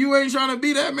man, and you ain't trying to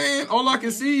be that man. All I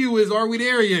can see you is, are we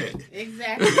there yet?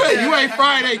 Exactly. You ain't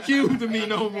Friday Cube to me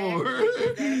no more.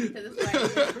 Exactly. Because it's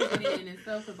like, it's in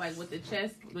itself, it's like with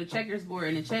the checkers board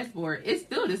and the chessboard, it's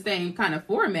still the same kind of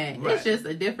format. Right. It's just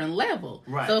a different level.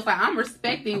 Right. So it's like, I'm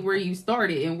respecting where you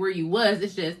started and where you was.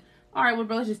 It's just, all right, well,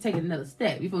 bro, let's just take it another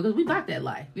step. Because we got that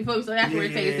life. So that's where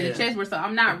it takes us to the chessboard. So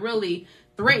I'm not really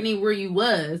threatening where you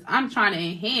was. I'm trying to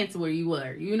enhance where you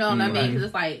were. You know what I mean? Because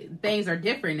it's like things are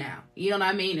different now. You know what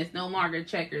I mean? It's no longer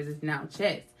checkers. It's now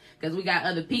chess. because we got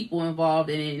other people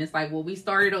involved in it. And it's like, well, we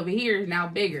started over here, is now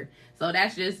bigger. So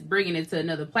that's just bringing it to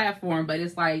another platform. But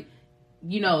it's like,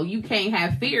 you know, you can't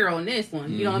have fear on this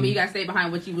one. You know what I mean? You got to stay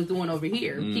behind what you was doing over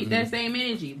here. Keep that same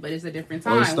energy, but it's a different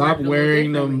time. Or stop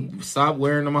wearing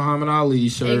the Muhammad Ali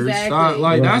shirts. Exactly. Stop,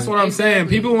 like, that's what I'm saying.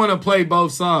 People want to play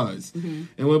both sides. And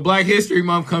when Black History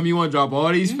Month come, you want to drop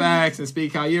all these facts and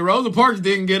speak how, Rosa Parks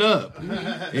didn't get up.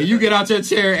 And you get out your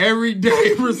chair every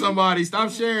day for somebody.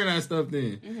 Stop sharing that stuff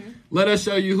then. Let us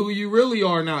show you who you really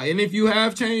are now. And if you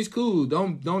have changed, cool.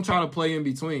 Don't try to play in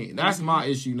between. That's my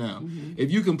issue now.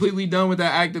 If you completely done with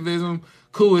that activism,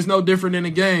 cool. It's no different than a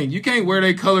gang. You can't wear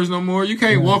their colors no more. You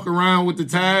can't walk around with the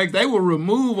tags. They will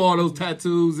remove all those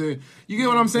tattoos, and you get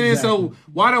what I'm saying? Exactly. So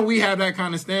why don't we have that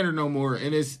kind of standard no more?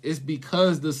 And it's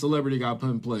because the celebrity got put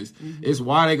in place. It's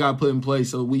why they got put in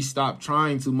place. So we stopped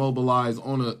trying to mobilize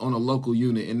on a local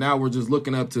unit, and now we're just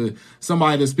looking up to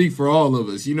somebody to speak for all of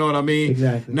us. You know what I mean?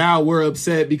 Exactly. Now we're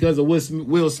upset because of what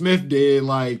Will Smith did.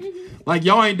 Like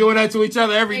y'all ain't doing that to each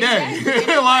other every day.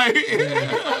 Like,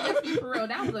 let's be for real.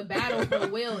 That was a battle for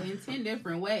Will in 10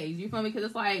 different ways. You feel me? Because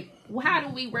it's like, well, how do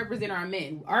we represent our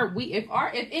men? If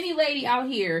any lady out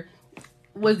here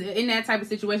was in that type of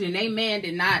situation, they man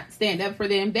did not stand up for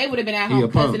them, they would have been at home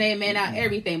cussing their man out,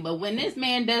 everything. But when this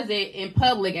man does it in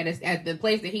public at the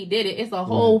place that he did it, it's a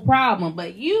whole problem.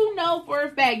 But you know for a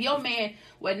fact your man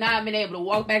would not have been able to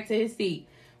walk back to his seat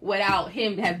without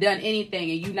him have done anything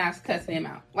and you not cussing him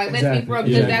out. Like, let's be for real,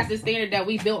 because that's the standard that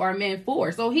we built our men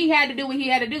for. So he had to do what he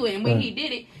had to do, and when he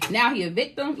did it, now he a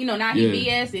victim. You know, now he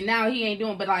BS, and now he ain't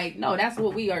doing. But like, no, that's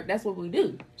what we are. That's what we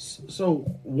do. So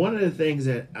one of the things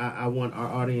that I want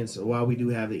our audience, while we do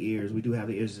have the ears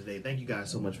today. Thank you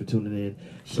guys so much for tuning in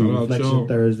to Reflection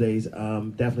Thursdays.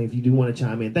 Definitely, if you do want to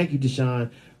chime in, thank you, Deshaun,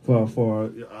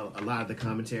 for a lot of the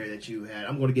commentary that you had.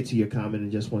 I'm going to get to your comment in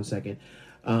just 1 second.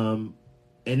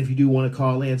 And if you do want to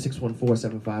call in,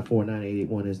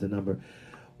 614-754-9881 is the number.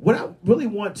 What I really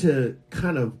want to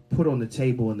kind of put on the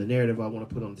table, and the narrative I want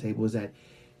to put on the table, is that,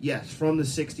 yes, from the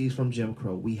 60s, from Jim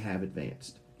Crow, we have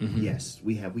advanced. Yes,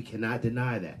 we have. We cannot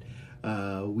deny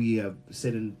that. We have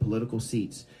sit in political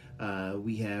seats.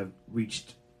 We have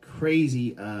reached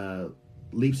crazy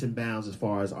leaps and bounds as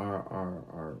far as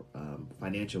our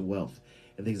financial wealth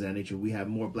and things of that nature. We have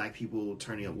more black people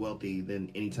turning up wealthy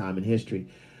than any time in history.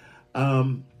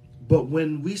 But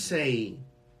when we say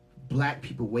black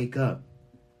people wake up,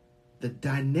 the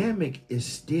dynamic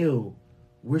is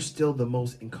we're still the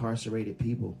most incarcerated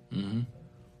people.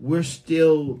 We're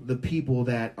still the people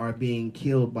that are being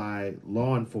killed by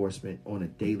law enforcement on a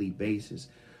daily basis.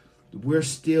 We're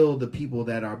still the people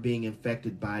that are being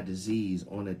infected by disease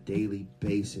on a daily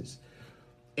basis.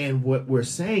 And what we're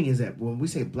saying is that when we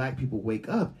say black people wake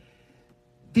up,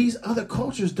 these other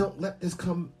cultures don't let this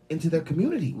come into their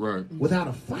community without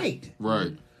a fight.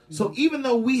 Right. So even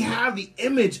though we have the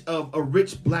image of a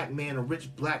rich black man, a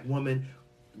rich black woman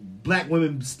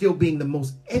still being the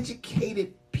most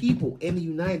educated people in the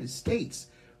United States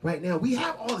right now, we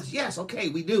have all this. Yes, okay,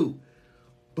 we do.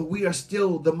 But we are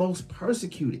still the most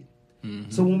persecuted.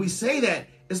 So when we say that,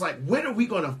 it's like, when are we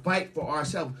going to fight for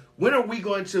ourselves? When are we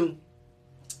going to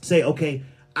say, okay,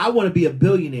 I want to be a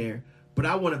billionaire, but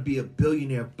I want to be a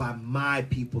billionaire by my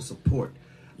people's support.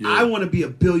 I want to be a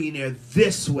billionaire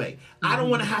this way. I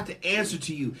don't want to have to answer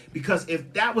to you, because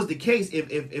if that was the case,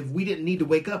 if we didn't need to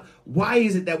wake up, why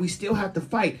is it that we still have to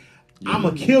fight? I'm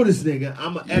going to kill this nigga.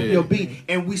 I'm a FLB.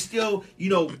 And we still,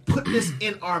 put this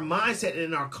in our mindset and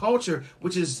in our culture,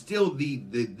 which is still the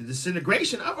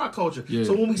disintegration of our culture.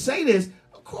 So when we say this,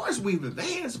 of course we've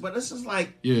advanced, but it's just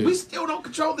like, we still don't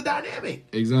control the dynamic.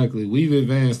 Exactly. We've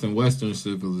advanced in Western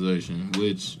civilization,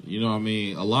 which,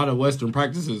 a lot of Western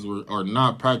practices are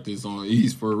not practiced on the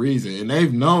East for a reason. And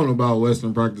they've known about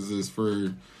Western practices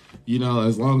for,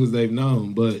 as long as they've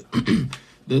known. But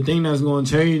the thing that's going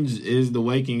to change is the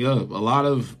waking up. A lot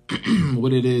of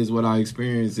what I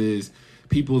experience is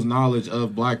people's knowledge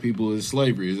of black people is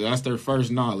slavery. That's their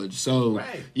first knowledge. So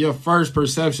your first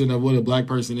perception of what a black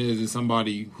person is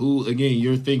somebody who, again,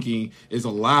 you're thinking is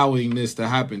allowing this to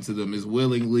happen to them, is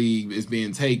willingly, is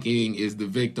being taken, is the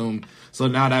victim. So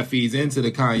now that feeds into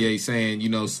the Kanye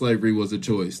saying, slavery was a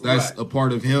choice. That's a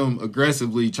part of him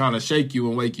aggressively trying to shake you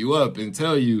and wake you up and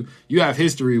tell you have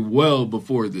history well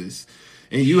before this.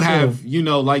 And you have,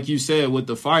 like you said, with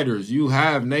the fighters, you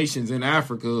have nations in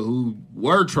Africa who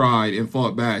were tried and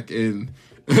fought back, and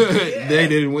they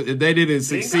didn't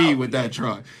succeed with that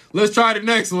try. Let's try the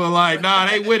next one. Like, nah,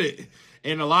 they with it.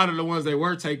 And a lot of the ones they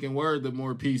were taking were the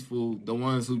more peaceful, the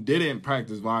ones who didn't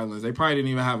practice violence. They probably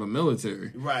didn't even have a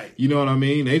military. Right. You know what I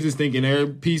mean? They just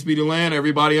thinking, peace be the land,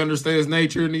 everybody understands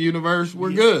nature and the universe,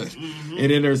 we're good. Mm-hmm. And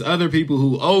then there's other people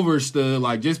who overstood,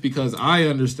 like, just because I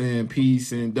understand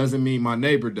peace and doesn't mean my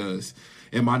neighbor does.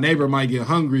 And my neighbor might get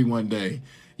hungry one day.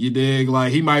 You dig?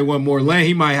 Like, he might want more land.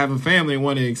 He might have a family and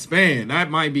want to expand. That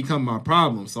might become my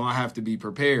problem. So I have to be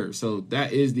prepared. So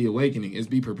that is the awakening. Is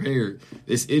be prepared.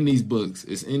 It's in these books.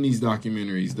 It's in these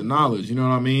documentaries. The knowledge. You know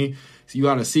what I mean? So you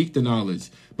got to seek the knowledge.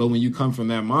 But when you come from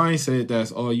that mindset,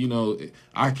 that's all,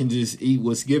 I can just eat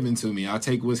what's given to me. I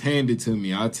take what's handed to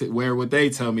me. I wear what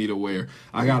they tell me to wear.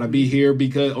 I got to be here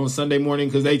because on Sunday morning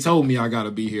because they told me I got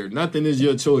to be here. Nothing is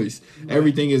your choice. Right.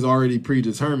 Everything is already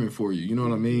predetermined for you. You know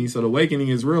what I mean? So the awakening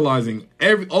is realizing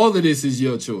all of this is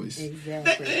your choice.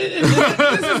 Exactly.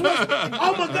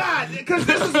 Oh my God. Because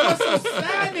this is what's so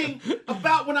saddening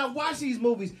about when I watch these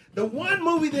movies. The one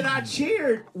movie that I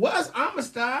cheered was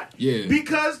Amistad. Yeah.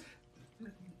 Because...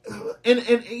 And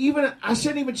even I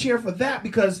shouldn't even cheer for that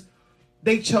because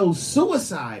they chose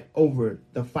suicide over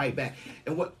the fight back.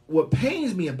 And what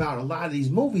pains me about a lot of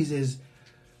these movies is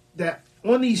that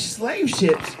on these slave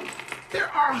ships, there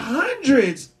are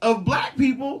hundreds of black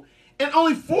people and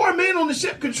only 4 men on the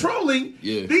ship controlling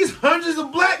these hundreds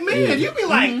of black men. Yeah. You'd be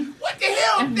like, what the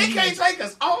hell? They can't take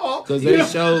us all. Because they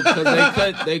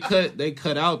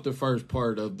cut out the first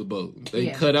part of the boat.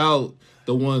 They cut out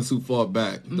the ones who fought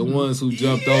back, the ones who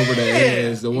jumped over the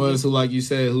edge, the ones who, like you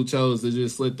said, who chose to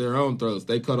just slit their own throats.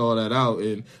 They cut all that out.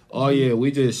 And,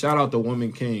 we just shout out The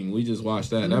Woman King. We just watched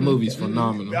that. That movie's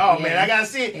phenomenal. Oh, man, I got to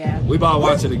see it. Yeah. We about to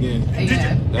watch it again.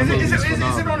 Yeah.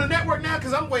 Is it on the network now?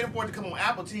 Because I'm waiting for it to come on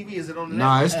Apple TV. Is it on the network?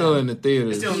 Nah, it's still in the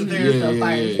theaters. It's still in the theaters?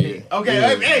 Yeah. Okay,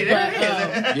 hey, there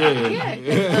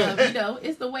it is.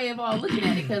 It's the way of all looking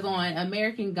at it. Because on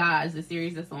American Gods, the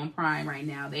series that's on Prime right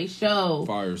now, they show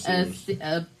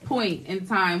a point in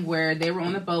time where they were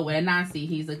on the boat with a Nazi.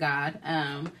 He's a god.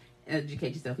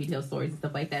 Educate yourself. He tells stories and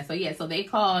stuff like that. So so they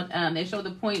showed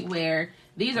the point where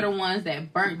these are the ones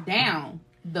that burnt down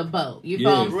the boat. You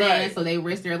know what I'm saying? So they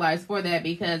risked their lives for that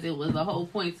because it was a whole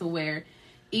point to where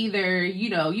either,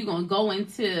 you're going to go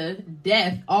into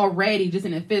death already just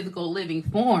in a physical living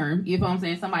form, you know what I'm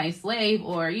saying, somebody's slave,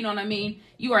 or, you know what I mean,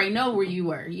 you already know where you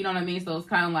were, you know what I mean, so it's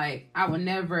kind of like, I would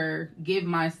never give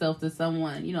myself to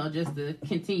someone, just to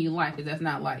continue life, because that's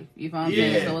not life, you know what I'm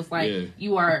saying, so it's like,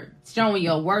 you are showing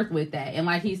your worth with that, and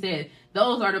like he said,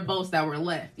 those are the boats that were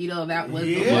left, that was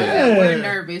the ones that were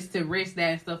nervous to risk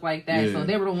that and stuff like that, so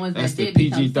they were the ones that did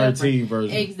become PG-13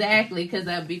 version. Exactly, because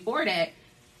before that,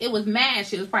 it was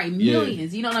MASH. It was probably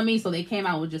millions. You know what I mean? So they came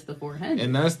out with just the 400.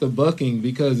 And that's the bucking,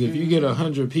 because if you get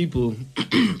 100 people,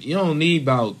 you don't need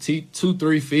about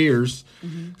 2-3 fears.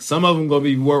 Some of them going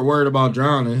to be worried about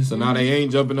drowning, so now they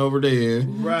ain't jumping over the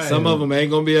end. Right. Some of them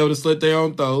ain't going to be able to slit their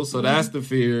own throat, so that's the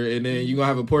fear. And then you're going to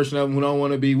have a portion of them who don't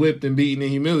want to be whipped and beaten and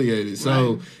humiliated.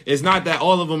 So it's not that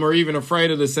all of them are even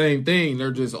afraid of the same thing. They're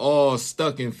just all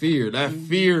stuck in fear. That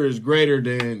fear is greater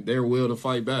than their will to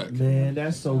fight back. Man,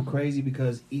 that's so crazy,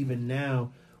 because even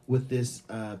now with this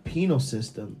penal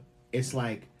system, it's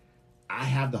like I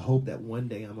have the hope that one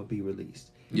day I'm gonna be released.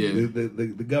 Yeah,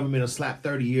 the government will slap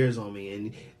 30 years on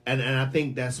me, and I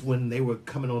think that's when they were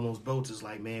coming on those boats. It's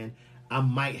like, man, I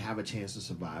might have a chance of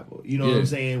survival. You know what I'm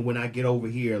saying? When I get over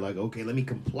here, like, okay, let me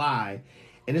comply.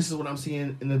 And this is what I'm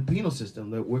seeing in the penal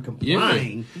system, that we're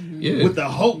complying with the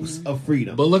hopes of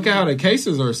freedom. But look at how the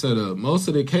cases are set up. Most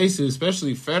of the cases,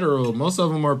 especially federal, most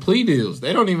of them are plea deals.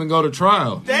 They don't even go to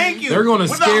trial. Thank you. They're going to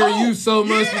scare you so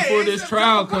much before this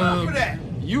trial comes.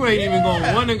 You ain't even going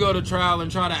to want to go to trial and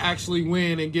try to actually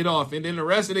win and get off. And then the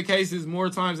rest of the cases, more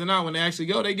times than not, when they actually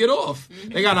go, they get off.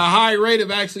 They got a high rate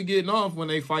of actually getting off when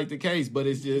they fight the case. But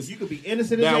it's just, you could be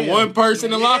innocent that as hell. one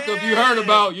person in lockup you heard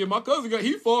about. Yeah, my cousin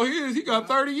he fought his. He got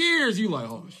 30 years. You like,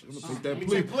 oh shit, I'm gonna take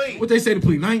that plea. What they say to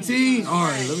plea? 19? All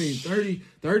right, let me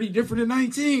 30 different than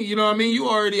 19. You know what I mean? You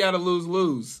already had a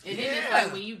lose-lose. And then it's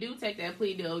like, when you do take that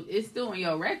plea deal, it's still on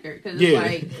your record. Because it's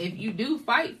like, if you do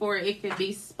fight for it, it can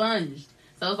be sponged.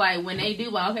 So it's like, when they do,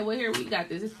 well, okay, well, here, we got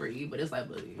this, it's for you. But it's like,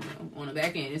 but, on the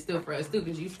back end, it's still for us, too,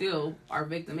 because you still are a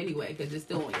victim anyway, because it's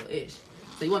still on your ish.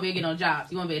 So you won't be able to get no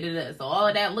jobs. You won't be able to do that. So all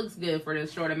of that looks good for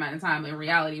this short amount of time. In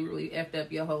reality, really effed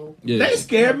up your whole... Yeah. They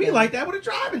scared me like that with a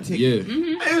driving ticket. Yeah.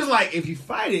 It was like, if you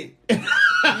fight it...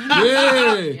 I'm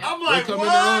like, coming what?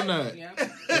 on that. Yeah.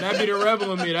 And that be the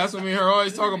rebel in me. That's what me and her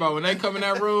always talk about. When they come in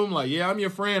that room, like, yeah, I'm your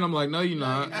friend. I'm like, no, you're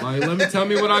not. Like, tell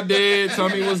me what I did. Tell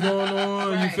me what's going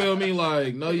on. Right. You feel me?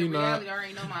 Like, no, you're not.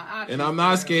 And I'm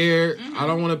not scared. I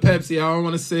don't want a Pepsi. I don't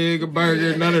want a cig, a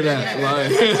burger, none of that.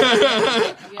 Like,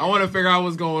 I want to figure out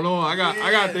what's going on. I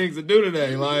got things to do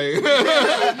today. Like,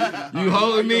 you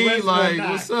holding me? Like,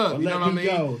 what's up? You know what I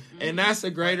mean? And that's a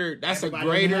greater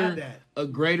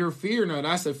fear now.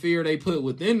 That's a fear they put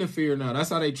within the fear now. That's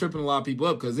how they tripping a lot of people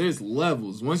up, because there's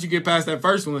levels. Once you get past that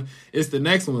first one, it's the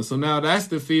next one. So now that's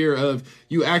the fear of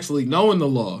you actually knowing the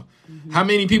law. Mm-hmm. How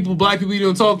many black people you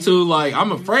don't talk to, like,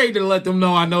 I'm afraid to let them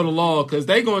know I know the law, because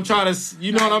they going to try to,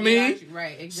 you know what I mean?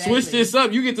 Right, exactly. Switch this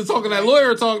up. You get to talking that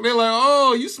lawyer talk, they're like,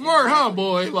 oh, you smart, huh,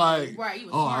 boy? Like, right,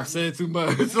 I've said too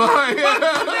much. Like,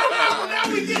 now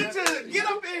we get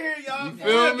up in here, y'all. You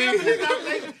feel me?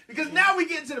 Because now we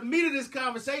get into the meat of this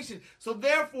conversation. So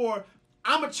therefore,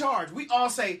 I'm a charge. We all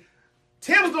say,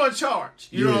 Tim's going to charge.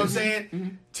 You know what I'm saying?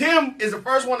 Mm-hmm. Tim is the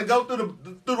first one to go through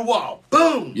the wall.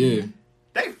 Boom. Yeah.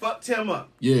 They fucked Tim up.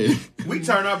 Yeah. We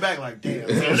turn our back like, damn.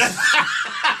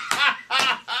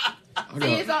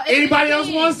 Anybody else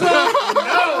want some?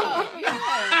 No.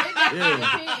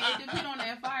 It depends on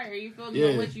that fire. You feel me?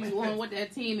 On what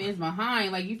that team is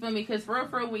behind. Like, you feel me? Because for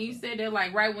real, when you said that,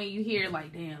 like, right when you hear,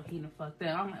 like, damn, he done fucked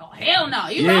up. I'm like, oh, hell no.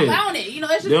 You know, I'm on it. You know,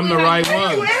 it's just them the right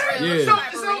ones.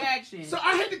 So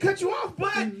I hate to cut you off,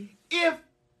 but if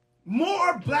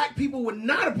more black people would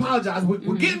not apologize,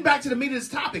 we're getting back to the meat of this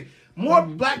topic. More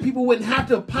black people wouldn't have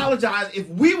to apologize if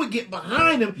we would get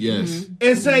behind them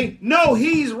and say, no,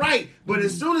 he's right. But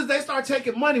as soon as they start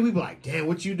taking money, we be like, damn,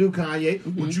 what you do, Kanye?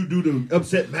 What you do to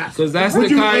upset Master? Because that's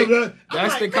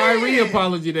the Kyrie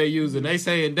apology they using. They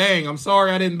saying, dang, I'm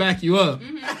sorry I didn't back you up.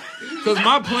 Because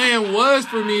my plan was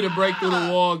for me to break through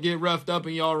the wall, get roughed up,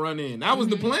 and y'all run in. That was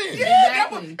the plan. Yeah,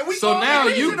 exactly. So now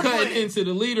you cutting into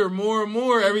the leader more and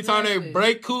more every time they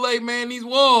break Kool-Aid Man these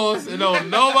walls, and don't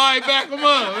nobody back them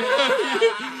up.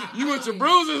 You with your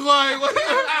bruises like, me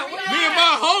and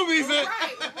my homies,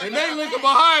 and they looking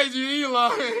behind you. You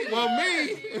like,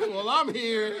 well, I'm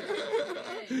here.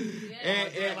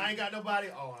 And I ain't got nobody.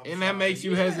 And that makes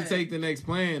you hesitate the next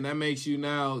plan. That makes you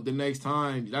now the next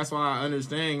time. That's why I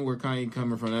understand where Kanye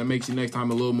coming from. That makes you next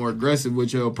time a little more aggressive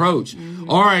with your approach.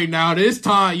 All right, now this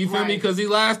time, you feel me? Because these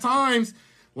last times,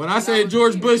 when I said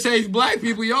George Bush hates black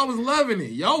people, y'all was loving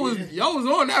it. Y'all was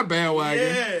on that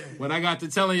bandwagon. Yeah. When I got to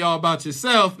telling y'all about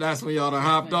yourself, that's when y'all done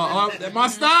hopped off. Oh, my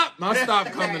stop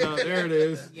coming up. There it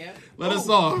is. Yep. Let us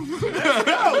off.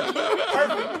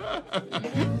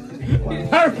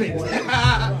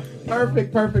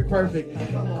 Perfect.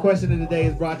 Question of the day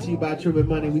is brought to you by Truman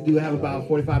Money. We do have about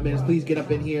 45 minutes. Please get up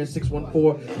in here,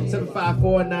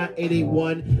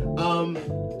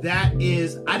 614-754-9881. That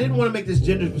is, I didn't want to make this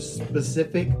gender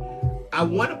specific. I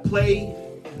want to play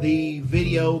the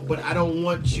video, but I don't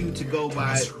want you to go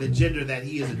by the gender that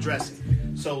he is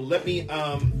addressing. So let me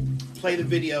play the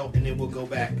video, and then we'll go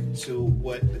back to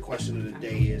what the question of the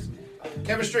day is.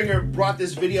 Kevin Stringer brought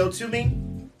this video to me,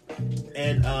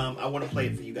 and I want to play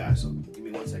it for you guys. So give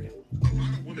me 1 second. A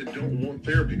lot of women don't want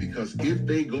therapy because if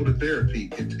they go to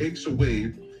therapy, it takes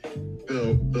away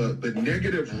the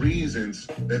negative reasons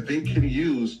that they can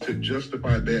use to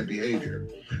justify bad behavior.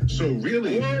 So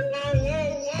really, whoa.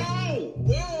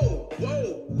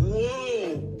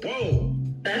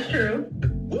 That's true.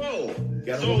 Whoa.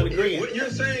 So what you're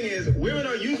saying is women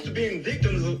are used to being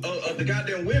victims of the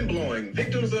goddamn wind blowing,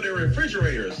 victims of their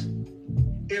refrigerators.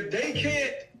 If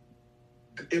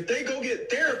they go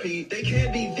get therapy, they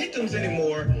can't be victims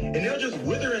anymore, and they'll just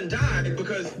wither and die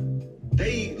because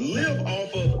they live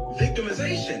off of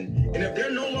victimization. And if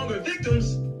they're no longer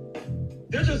victims,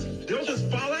 they'll just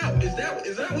fall out. Is that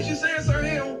what you're saying, Sir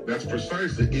Hill? That's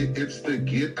precisely it. It's the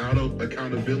get out of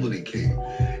accountability key.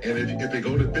 And if they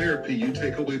go to therapy, you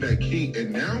take away that key,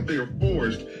 and now they're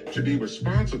forced to be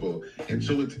responsible. And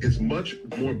so it's much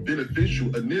more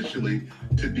beneficial initially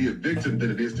to be a victim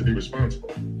than it is to be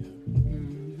responsible.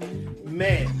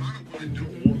 Man, a lot of women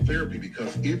don't want therapy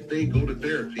because if they go to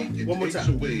therapy, it takes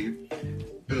away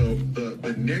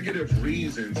the negative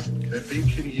reasons that they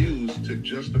can use to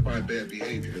justify bad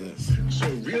behavior. So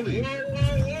really,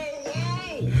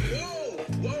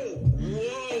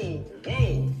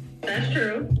 whoa. That's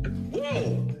true.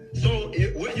 Whoa. So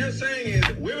what you're saying is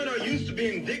women are used to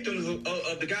being victims of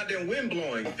the goddamn wind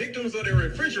blowing, victims of their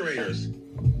refrigerators.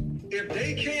 If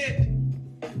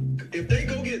they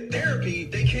go get therapy,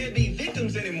 they can't be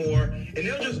victims anymore, and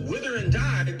they'll just wither and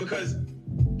die because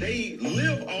they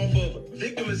live off of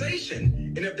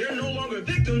victimization. And if they're no longer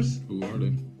victims, who are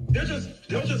they?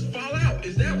 they'll just fall out.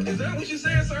 Is that what you're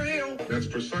saying, Sir Hale? That's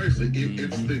precisely it.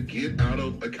 It's the get out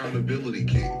of accountability,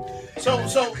 King. So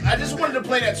I just wanted to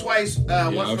play that twice. Once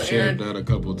I've for shared Aaron. that a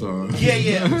couple times.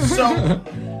 Yeah. So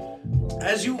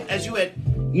as you had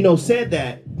said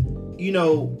that,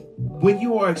 when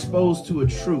you are exposed to a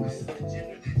truth,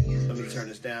 let me turn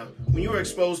this down. When you are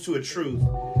exposed to a truth,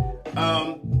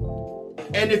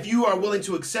 and if you are willing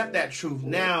to accept that truth,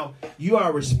 now you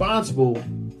are responsible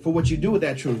for what you do with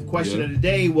that truth. Question of the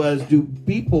day was, do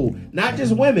people, not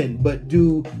just women, but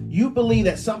do you believe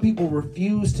that some people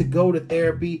refuse to go to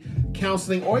therapy,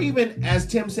 counseling, or even, as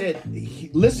Tim said,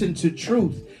 listen to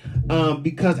truth?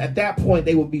 Because at that point,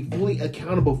 they will be fully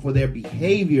accountable for their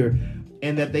behavior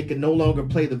and that they can no longer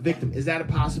play the victim. Is that a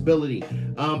possibility?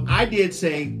 I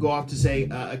did go off to say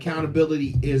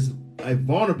accountability is a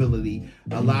vulnerability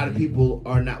a lot of people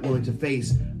are not willing to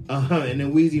face. And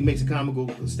then Weezy makes a comical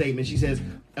statement. She says,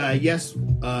 yes,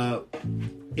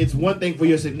 it's one thing for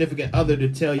your significant other to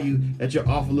tell you that you're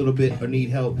off a little bit or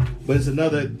need help, but it's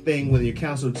another thing when your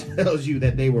counselor tells you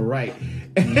that they were right.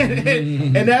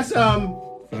 And that's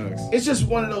Facts. It's just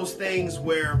one of those things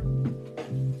where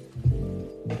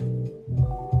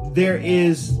there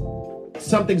is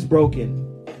something's broken,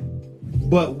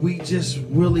 but we just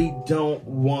really don't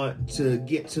want to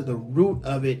get to the root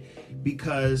of it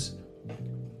because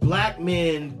black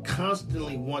men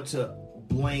constantly want to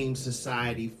blame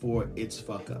society for its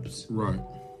fuck ups. Right.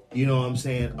 You know what I'm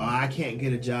saying? Or I can't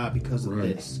get a job because of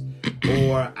this.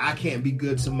 Or I can't be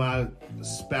good to my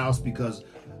spouse because,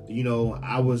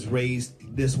 I was raised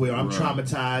this way, or I'm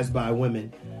traumatized by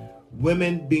women.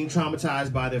 Women being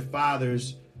traumatized by their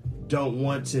fathers don't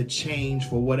want to change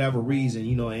for whatever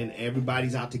reason, and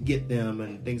everybody's out to get them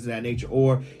and things of that nature.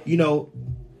 Or,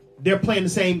 they're playing the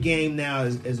same game now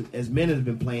as men have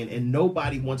been playing, and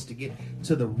nobody wants to get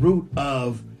to the root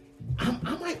of,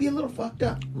 I might be a little fucked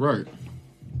up. Right.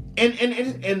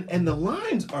 And the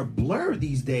lines are blurred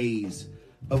these days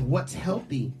of what's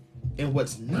healthy and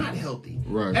what's not healthy.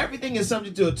 Right. Everything is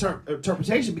subject to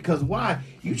interpretation because why?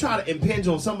 You try to impinge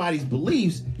on somebody's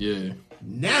beliefs. Yeah.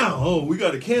 Now, we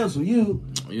got to cancel you.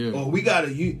 Yeah. Or we got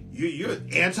to, you're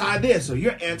anti this or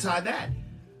you're anti that.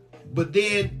 But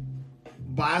then,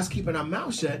 by us keeping our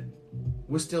mouth shut,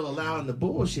 we're still allowing the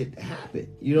bullshit to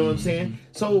happen. You know what I'm saying?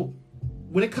 So,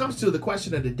 when it comes to the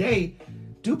question of the day,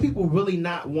 do people really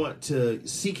not want to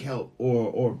seek help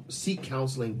or seek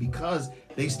counseling because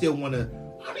they still want to,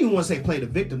 I don't even want to say play the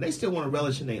victim, they still want to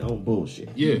relish in their own bullshit?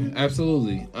 Yeah,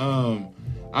 absolutely.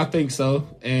 I think so,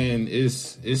 and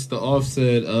it's the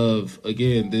offset of,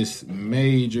 again, this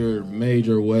major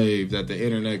wave that the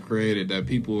internet created that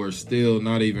people are still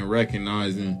not even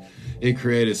recognizing. It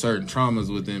created certain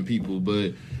traumas within people,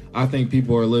 but I think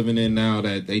people are living in now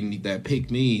that they need that pick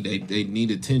me. They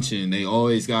need attention. They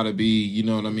always got to be,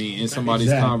 in somebody's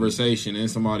conversation, in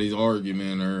somebody's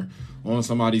argument, or on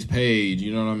somebody's page.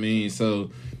 You know what I mean?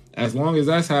 So as long as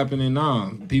that's happening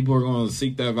now, people are going to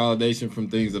seek that validation from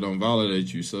things that don't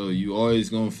validate you. So you always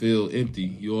going to feel empty.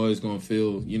 You always going to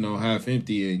feel, half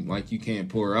empty and like you can't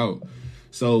pour out.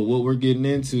 So what we're getting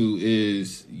into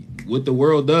is what the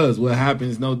world does. What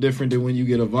happens no different than when you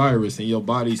get a virus and your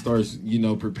body starts,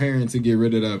 preparing to get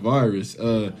rid of that virus.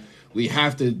 We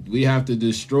have to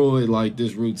destroy like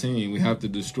this routine. We have to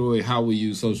destroy how we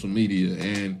use social media.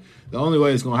 And the only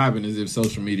way it's going to happen is if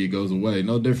social media goes away.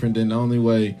 No different than the only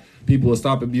way people will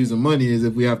stop abusing money is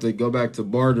if we have to go back to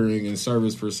bartering and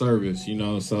service for service,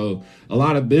 So a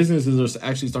lot of businesses are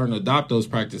actually starting to adopt those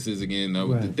practices again.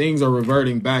 The things are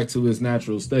reverting back to its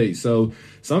natural state. So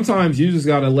sometimes you just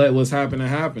got to let what's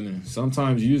happening.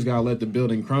 Sometimes you just got to let the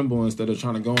building crumble instead of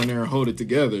trying to go in there and hold it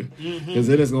together because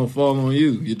it is going to fall on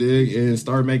you, you dig? And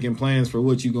start making plans for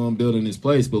what you're going to build in this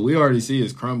place. But we already see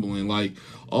it's crumbling. Like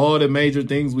all the major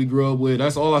things we grew up with,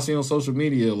 that's all I see on social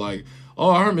media. Like, oh,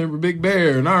 I remember Big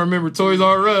Bear, and I remember Toys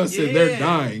R Us, and they're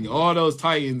dying. All those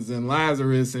Titans and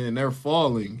Lazarus, and they're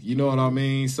falling. You know what I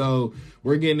mean? So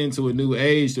we're getting into a new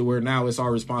age to where now it's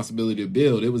our responsibility to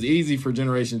build. It was easy for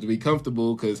generations to be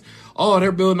comfortable because,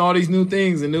 they're building all these new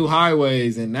things and new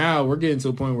highways, and now we're getting to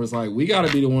a point where it's like, we got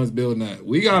to be the ones building that.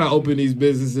 We got to open these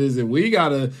businesses, and we got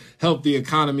to help the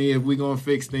economy if we're going to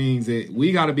fix things.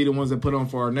 We got to be the ones that put on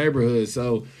for our neighborhoods.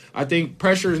 So I think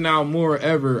pressure is now more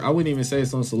ever. I wouldn't even say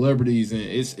it's on celebrities, and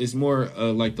it's more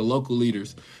like the local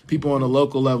leaders. People on the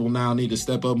local level now need to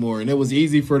step up more. And it was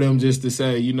easy for them just to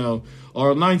say,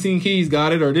 or 19 Keys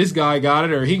got it, or this guy got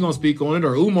it, or he gonna speak on it,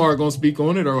 or Umar gonna speak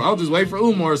on it, or I'll just wait for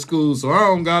Umar's school, so I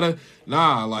don't gotta.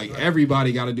 Nah, like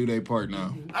everybody gotta do their part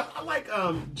now. I like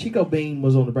Chico Bean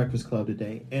was on the Breakfast Club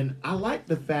today, and I like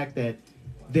the fact that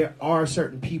there are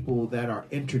certain people that are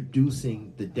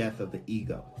introducing the death of the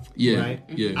ego. Yeah, right.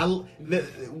 Yeah.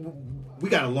 We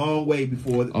got a long way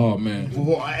before. Oh man,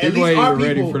 before at people least ain't our even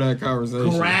ready people for that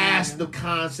conversation. grasp the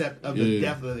concept of the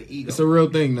death of the ego. It's a real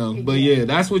thing though. But yeah,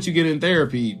 that's what you get in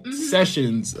therapy.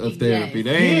 Sessions of therapy. Yes.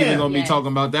 They ain't even gonna be Yes.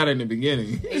 talking about that in the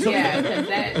beginning. Yeah, because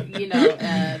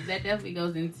that that definitely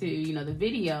goes into the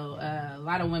video. A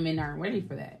lot of women aren't ready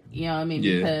for that. You know what I mean?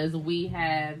 Yeah. Because we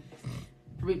have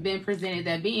been presented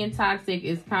that being toxic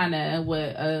is kind of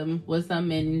what some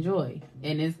men enjoy,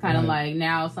 and it's kind of like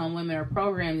now some women are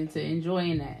programmed into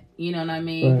enjoying that. You know what I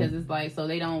mean? Because it's like, so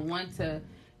they don't want to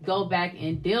go back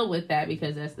and deal with that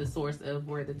because that's the source of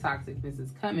where the toxicness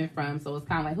is coming from. So it's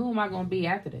kind of like, who am I going to be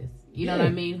after this? You know what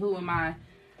I mean? Who am I?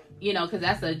 You know, because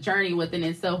that's a journey within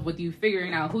itself with you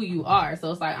figuring out who you are. So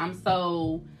it's like, I'm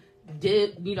so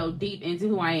deep into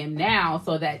who I am now.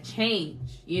 So that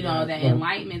change, that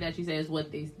enlightenment that you say is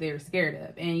what they're scared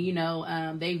of.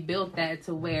 And, they've built that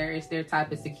to where it's their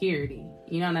type of security.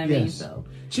 You know what I mean? So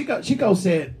Chico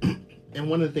said, and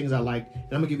one of the things I liked, and I'm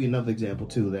going to give you another example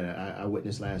too that I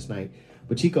witnessed last night.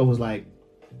 But Chico was like,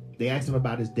 they asked him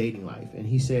about his dating life. And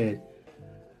he said,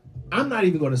 I'm not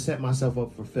even going to set myself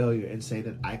up for failure and say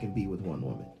that I can be with one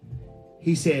woman.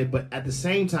 He said, but at the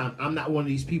same time, I'm not one of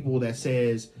these people that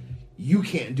says you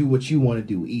can't do what you want to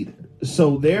do either.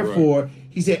 So therefore,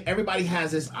 he said, everybody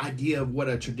has this idea of what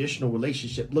a traditional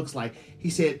relationship looks like. He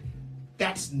said,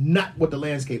 that's not what the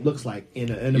landscape looks like in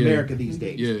America these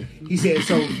days. Yeah. He said,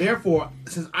 so therefore,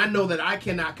 since I know that I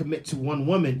cannot commit to one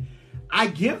woman, I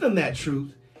give them that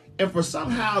truth. And for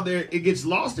somehow it gets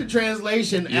lost in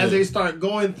translation as they start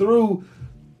going through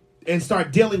and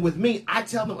start dealing with me. I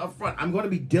tell them up front, I'm going to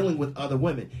be dealing with other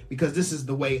women because this is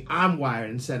the way I'm wired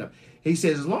and set up. He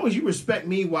says, as long as you respect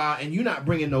me and you're not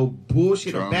bringing no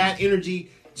bullshit or bad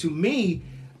energy to me,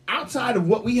 outside of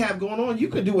what we have going on, you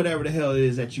can do whatever the hell it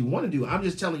is that you want to do. I'm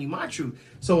just telling you my truth.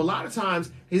 So a lot of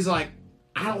times, he's like,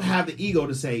 I don't have the ego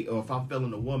to say, if I'm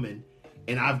feeling a woman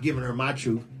and I've given her my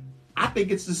truth, I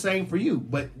think it's the same for you.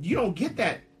 But you don't get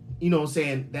that,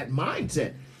 that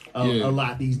mindset a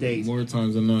lot these days. More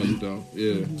times than not, you don't.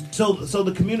 Yeah. So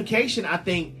the communication, I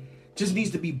think, just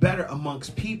needs to be better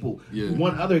amongst people. Yeah.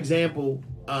 One other example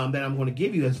that I'm going to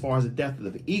give you as far as the death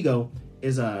of the ego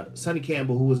is Sonny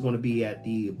Campbell, who is going to be at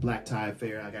the Black Tie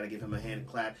Fair. I got to give him a hand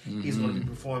clap. Mm-hmm. He's going to be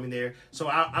performing there. So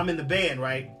I'm in the band,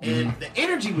 right? And the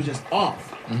energy was just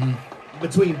off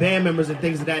between band members and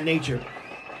things of that nature.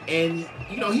 And,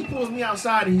 he pulls me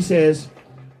outside and he says,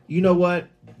 you know what?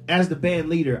 As the band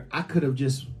leader, I could have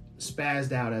just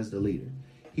spazzed out as the leader.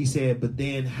 He said, but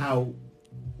then how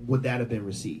would that have been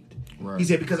received? Right. He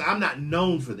said, because I'm not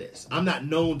known for this. I'm not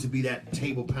known to be that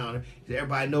table pounder.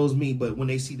 Everybody knows me, but when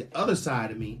they see the other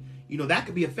side of me, that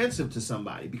could be offensive to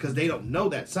somebody because they don't know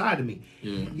that side of me.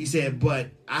 Yeah. He said, but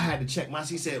I had to check myself.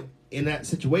 He said, in that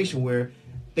situation where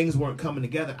things weren't coming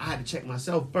together, I had to check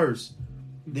myself first,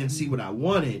 then see what I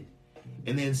wanted,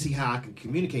 and then see how I can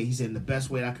communicate. He said, the best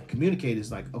way I could communicate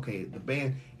is like, okay, the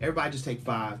band, everybody just take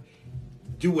 5.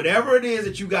 Do whatever it is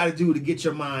that you got to do to get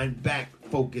your mind back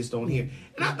focused on here.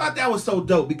 And I thought that was so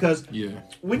dope because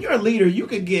when you're a leader, you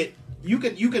can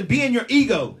be in your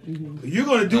ego. You're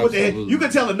going to do what the hell. You can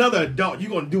tell another adult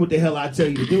you're going to do what the hell I tell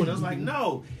you to do. And I was like,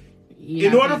 no.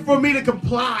 In order for me to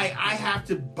comply, I have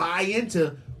to buy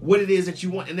into what it is that you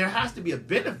want. And there has to be a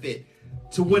benefit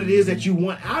to what it is that you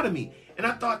want out of me. And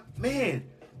I thought, man,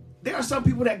 there are some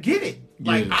people that get it.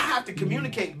 Like, I have to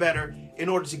communicate better in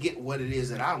order to get what it is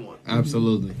that I want.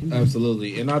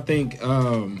 Absolutely. And I think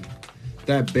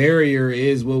that barrier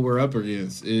is what we're up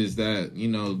against, is that,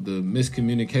 the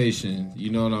miscommunication, you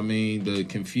know what I mean? The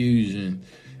confusion.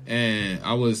 And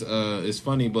I was, it's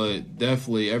funny, but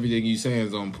definitely everything you saying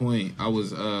is on point. I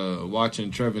was watching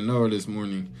Trevor Noah this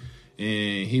morning,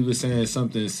 and he was saying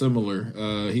something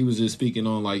similar. He was just speaking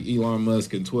on, like, Elon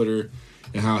Musk and Twitter,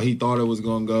 and how he thought it was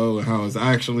going to go and how it's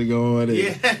actually going,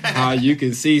 and how you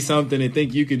can see something and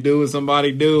think you can do what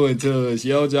somebody do until it's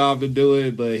your job to do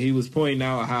it. But he was pointing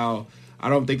out how I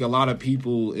don't think a lot of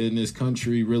people in this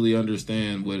country really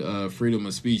understand what freedom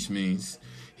of speech means.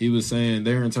 He was saying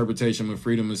their interpretation of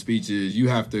freedom of speech is you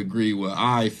have to agree what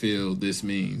I feel this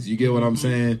means. You get what I'm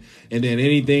saying? And then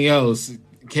anything else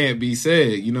can't be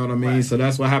said, you know what I mean? Right. So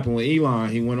that's what happened with Elon.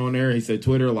 He went on there, he said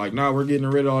Twitter, like, nah, we're getting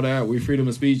rid of all that. We freedom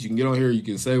of speech. You can get on here, you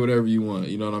can say whatever you want,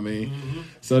 you know what I mean?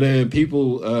 So then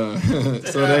people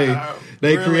so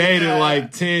they created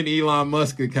like 10 Elon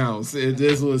Musk accounts. It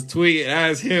just was tweeting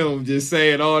as him, just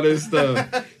saying all this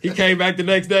stuff. He came back the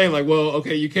next day like, well,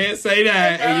 okay, you can't say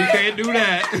that and you can't do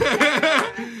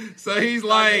that. So he's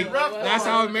like, that's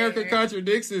how America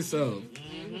contradicts itself.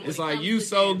 It's like you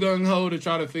so gung-ho to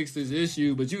try to fix this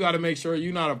issue, but you got to make sure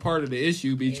you're not a part of the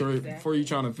issue before you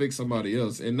trying to fix somebody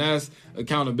else. And that's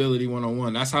accountability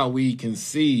 101. That's how we can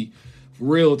see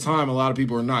real time a lot of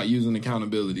people are not using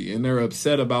accountability. And they're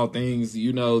upset about things,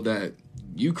 that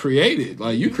you created.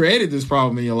 Like, you created this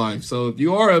problem in your life. So if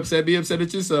you are upset, be upset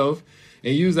at yourself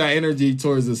and use that energy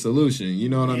towards the solution. You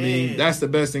know what I mean? That's the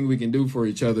best thing we can do for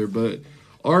each other. But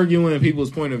arguing people's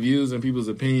point of views and people's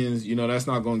opinions, that's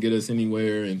not going to get us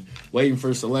anywhere. And waiting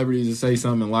for celebrities to say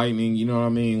something enlightening, you know what I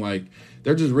mean? Like,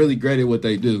 they're just really great at what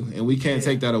they do, and we can't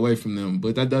take that away from them.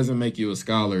 But that doesn't make you a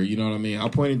scholar, you know what I mean? I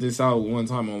pointed this out one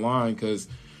time online because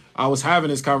I was having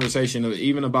this conversation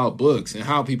even about books and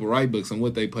how people write books and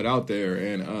what they put out there.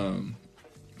 And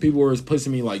people were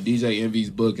pushing me like DJ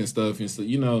Envy's book and stuff. And so,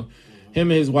 him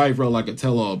and his wife wrote like a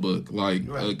tell-all book, like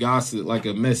a gossip, like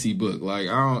a messy book. Like,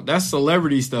 that's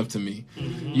celebrity stuff to me.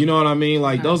 You know what I mean?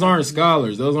 Like, those aren't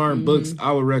scholars. Those aren't books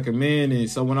I would recommend. And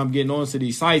so when I'm getting onto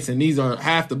these sites and these are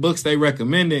half the books they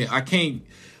recommended, I can't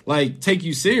like take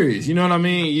you serious. You know what I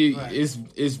mean?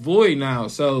 It's void now.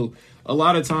 So a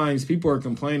lot of times people are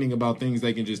complaining about things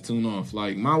they can just tune off.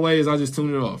 Like, my way is I just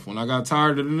tune it off. When I got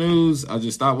tired of the news, I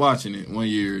just stopped watching it 1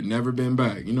 year, never been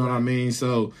back. You know what I mean?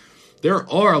 So there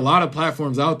are a lot of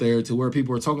platforms out there to where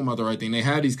people are talking about the right thing. They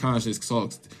have these conscious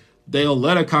talks. They'll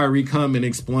let a Kyrie come and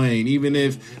explain, even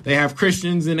if they have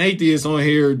Christians and atheists on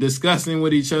here discussing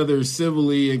with each other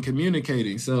civilly and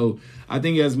communicating. So I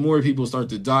think as more people start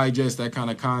to digest that kind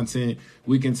of content,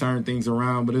 we can turn things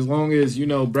around. But as long as,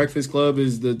 Breakfast Club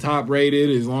is the top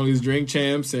rated, as long as Drink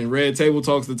Champs and Red Table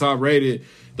Talk's the top rated,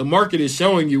 the market is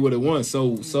showing you what it wants.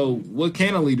 So what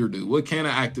can a leader do? What can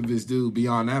an activist do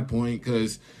beyond that point?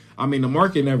 Because the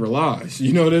market never lies.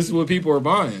 This is what people are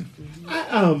buying.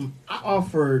 I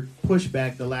offered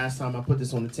pushback the last time I put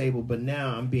this on the table, but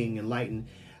now I'm being enlightened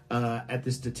at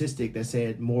the statistic that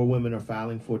said more women are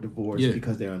filing for divorce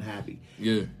because they're unhappy.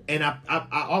 Yeah. And I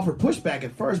offered pushback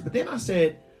at first, but then I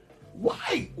said,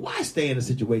 why stay in a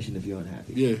situation if you're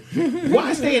unhappy? Yeah.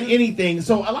 Why stay in anything?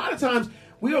 So a lot of times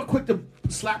we are quick to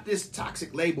slap this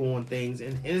toxic label on things,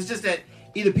 and it's just that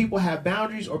either people have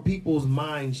boundaries or people's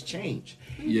minds change.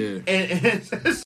 Yeah. And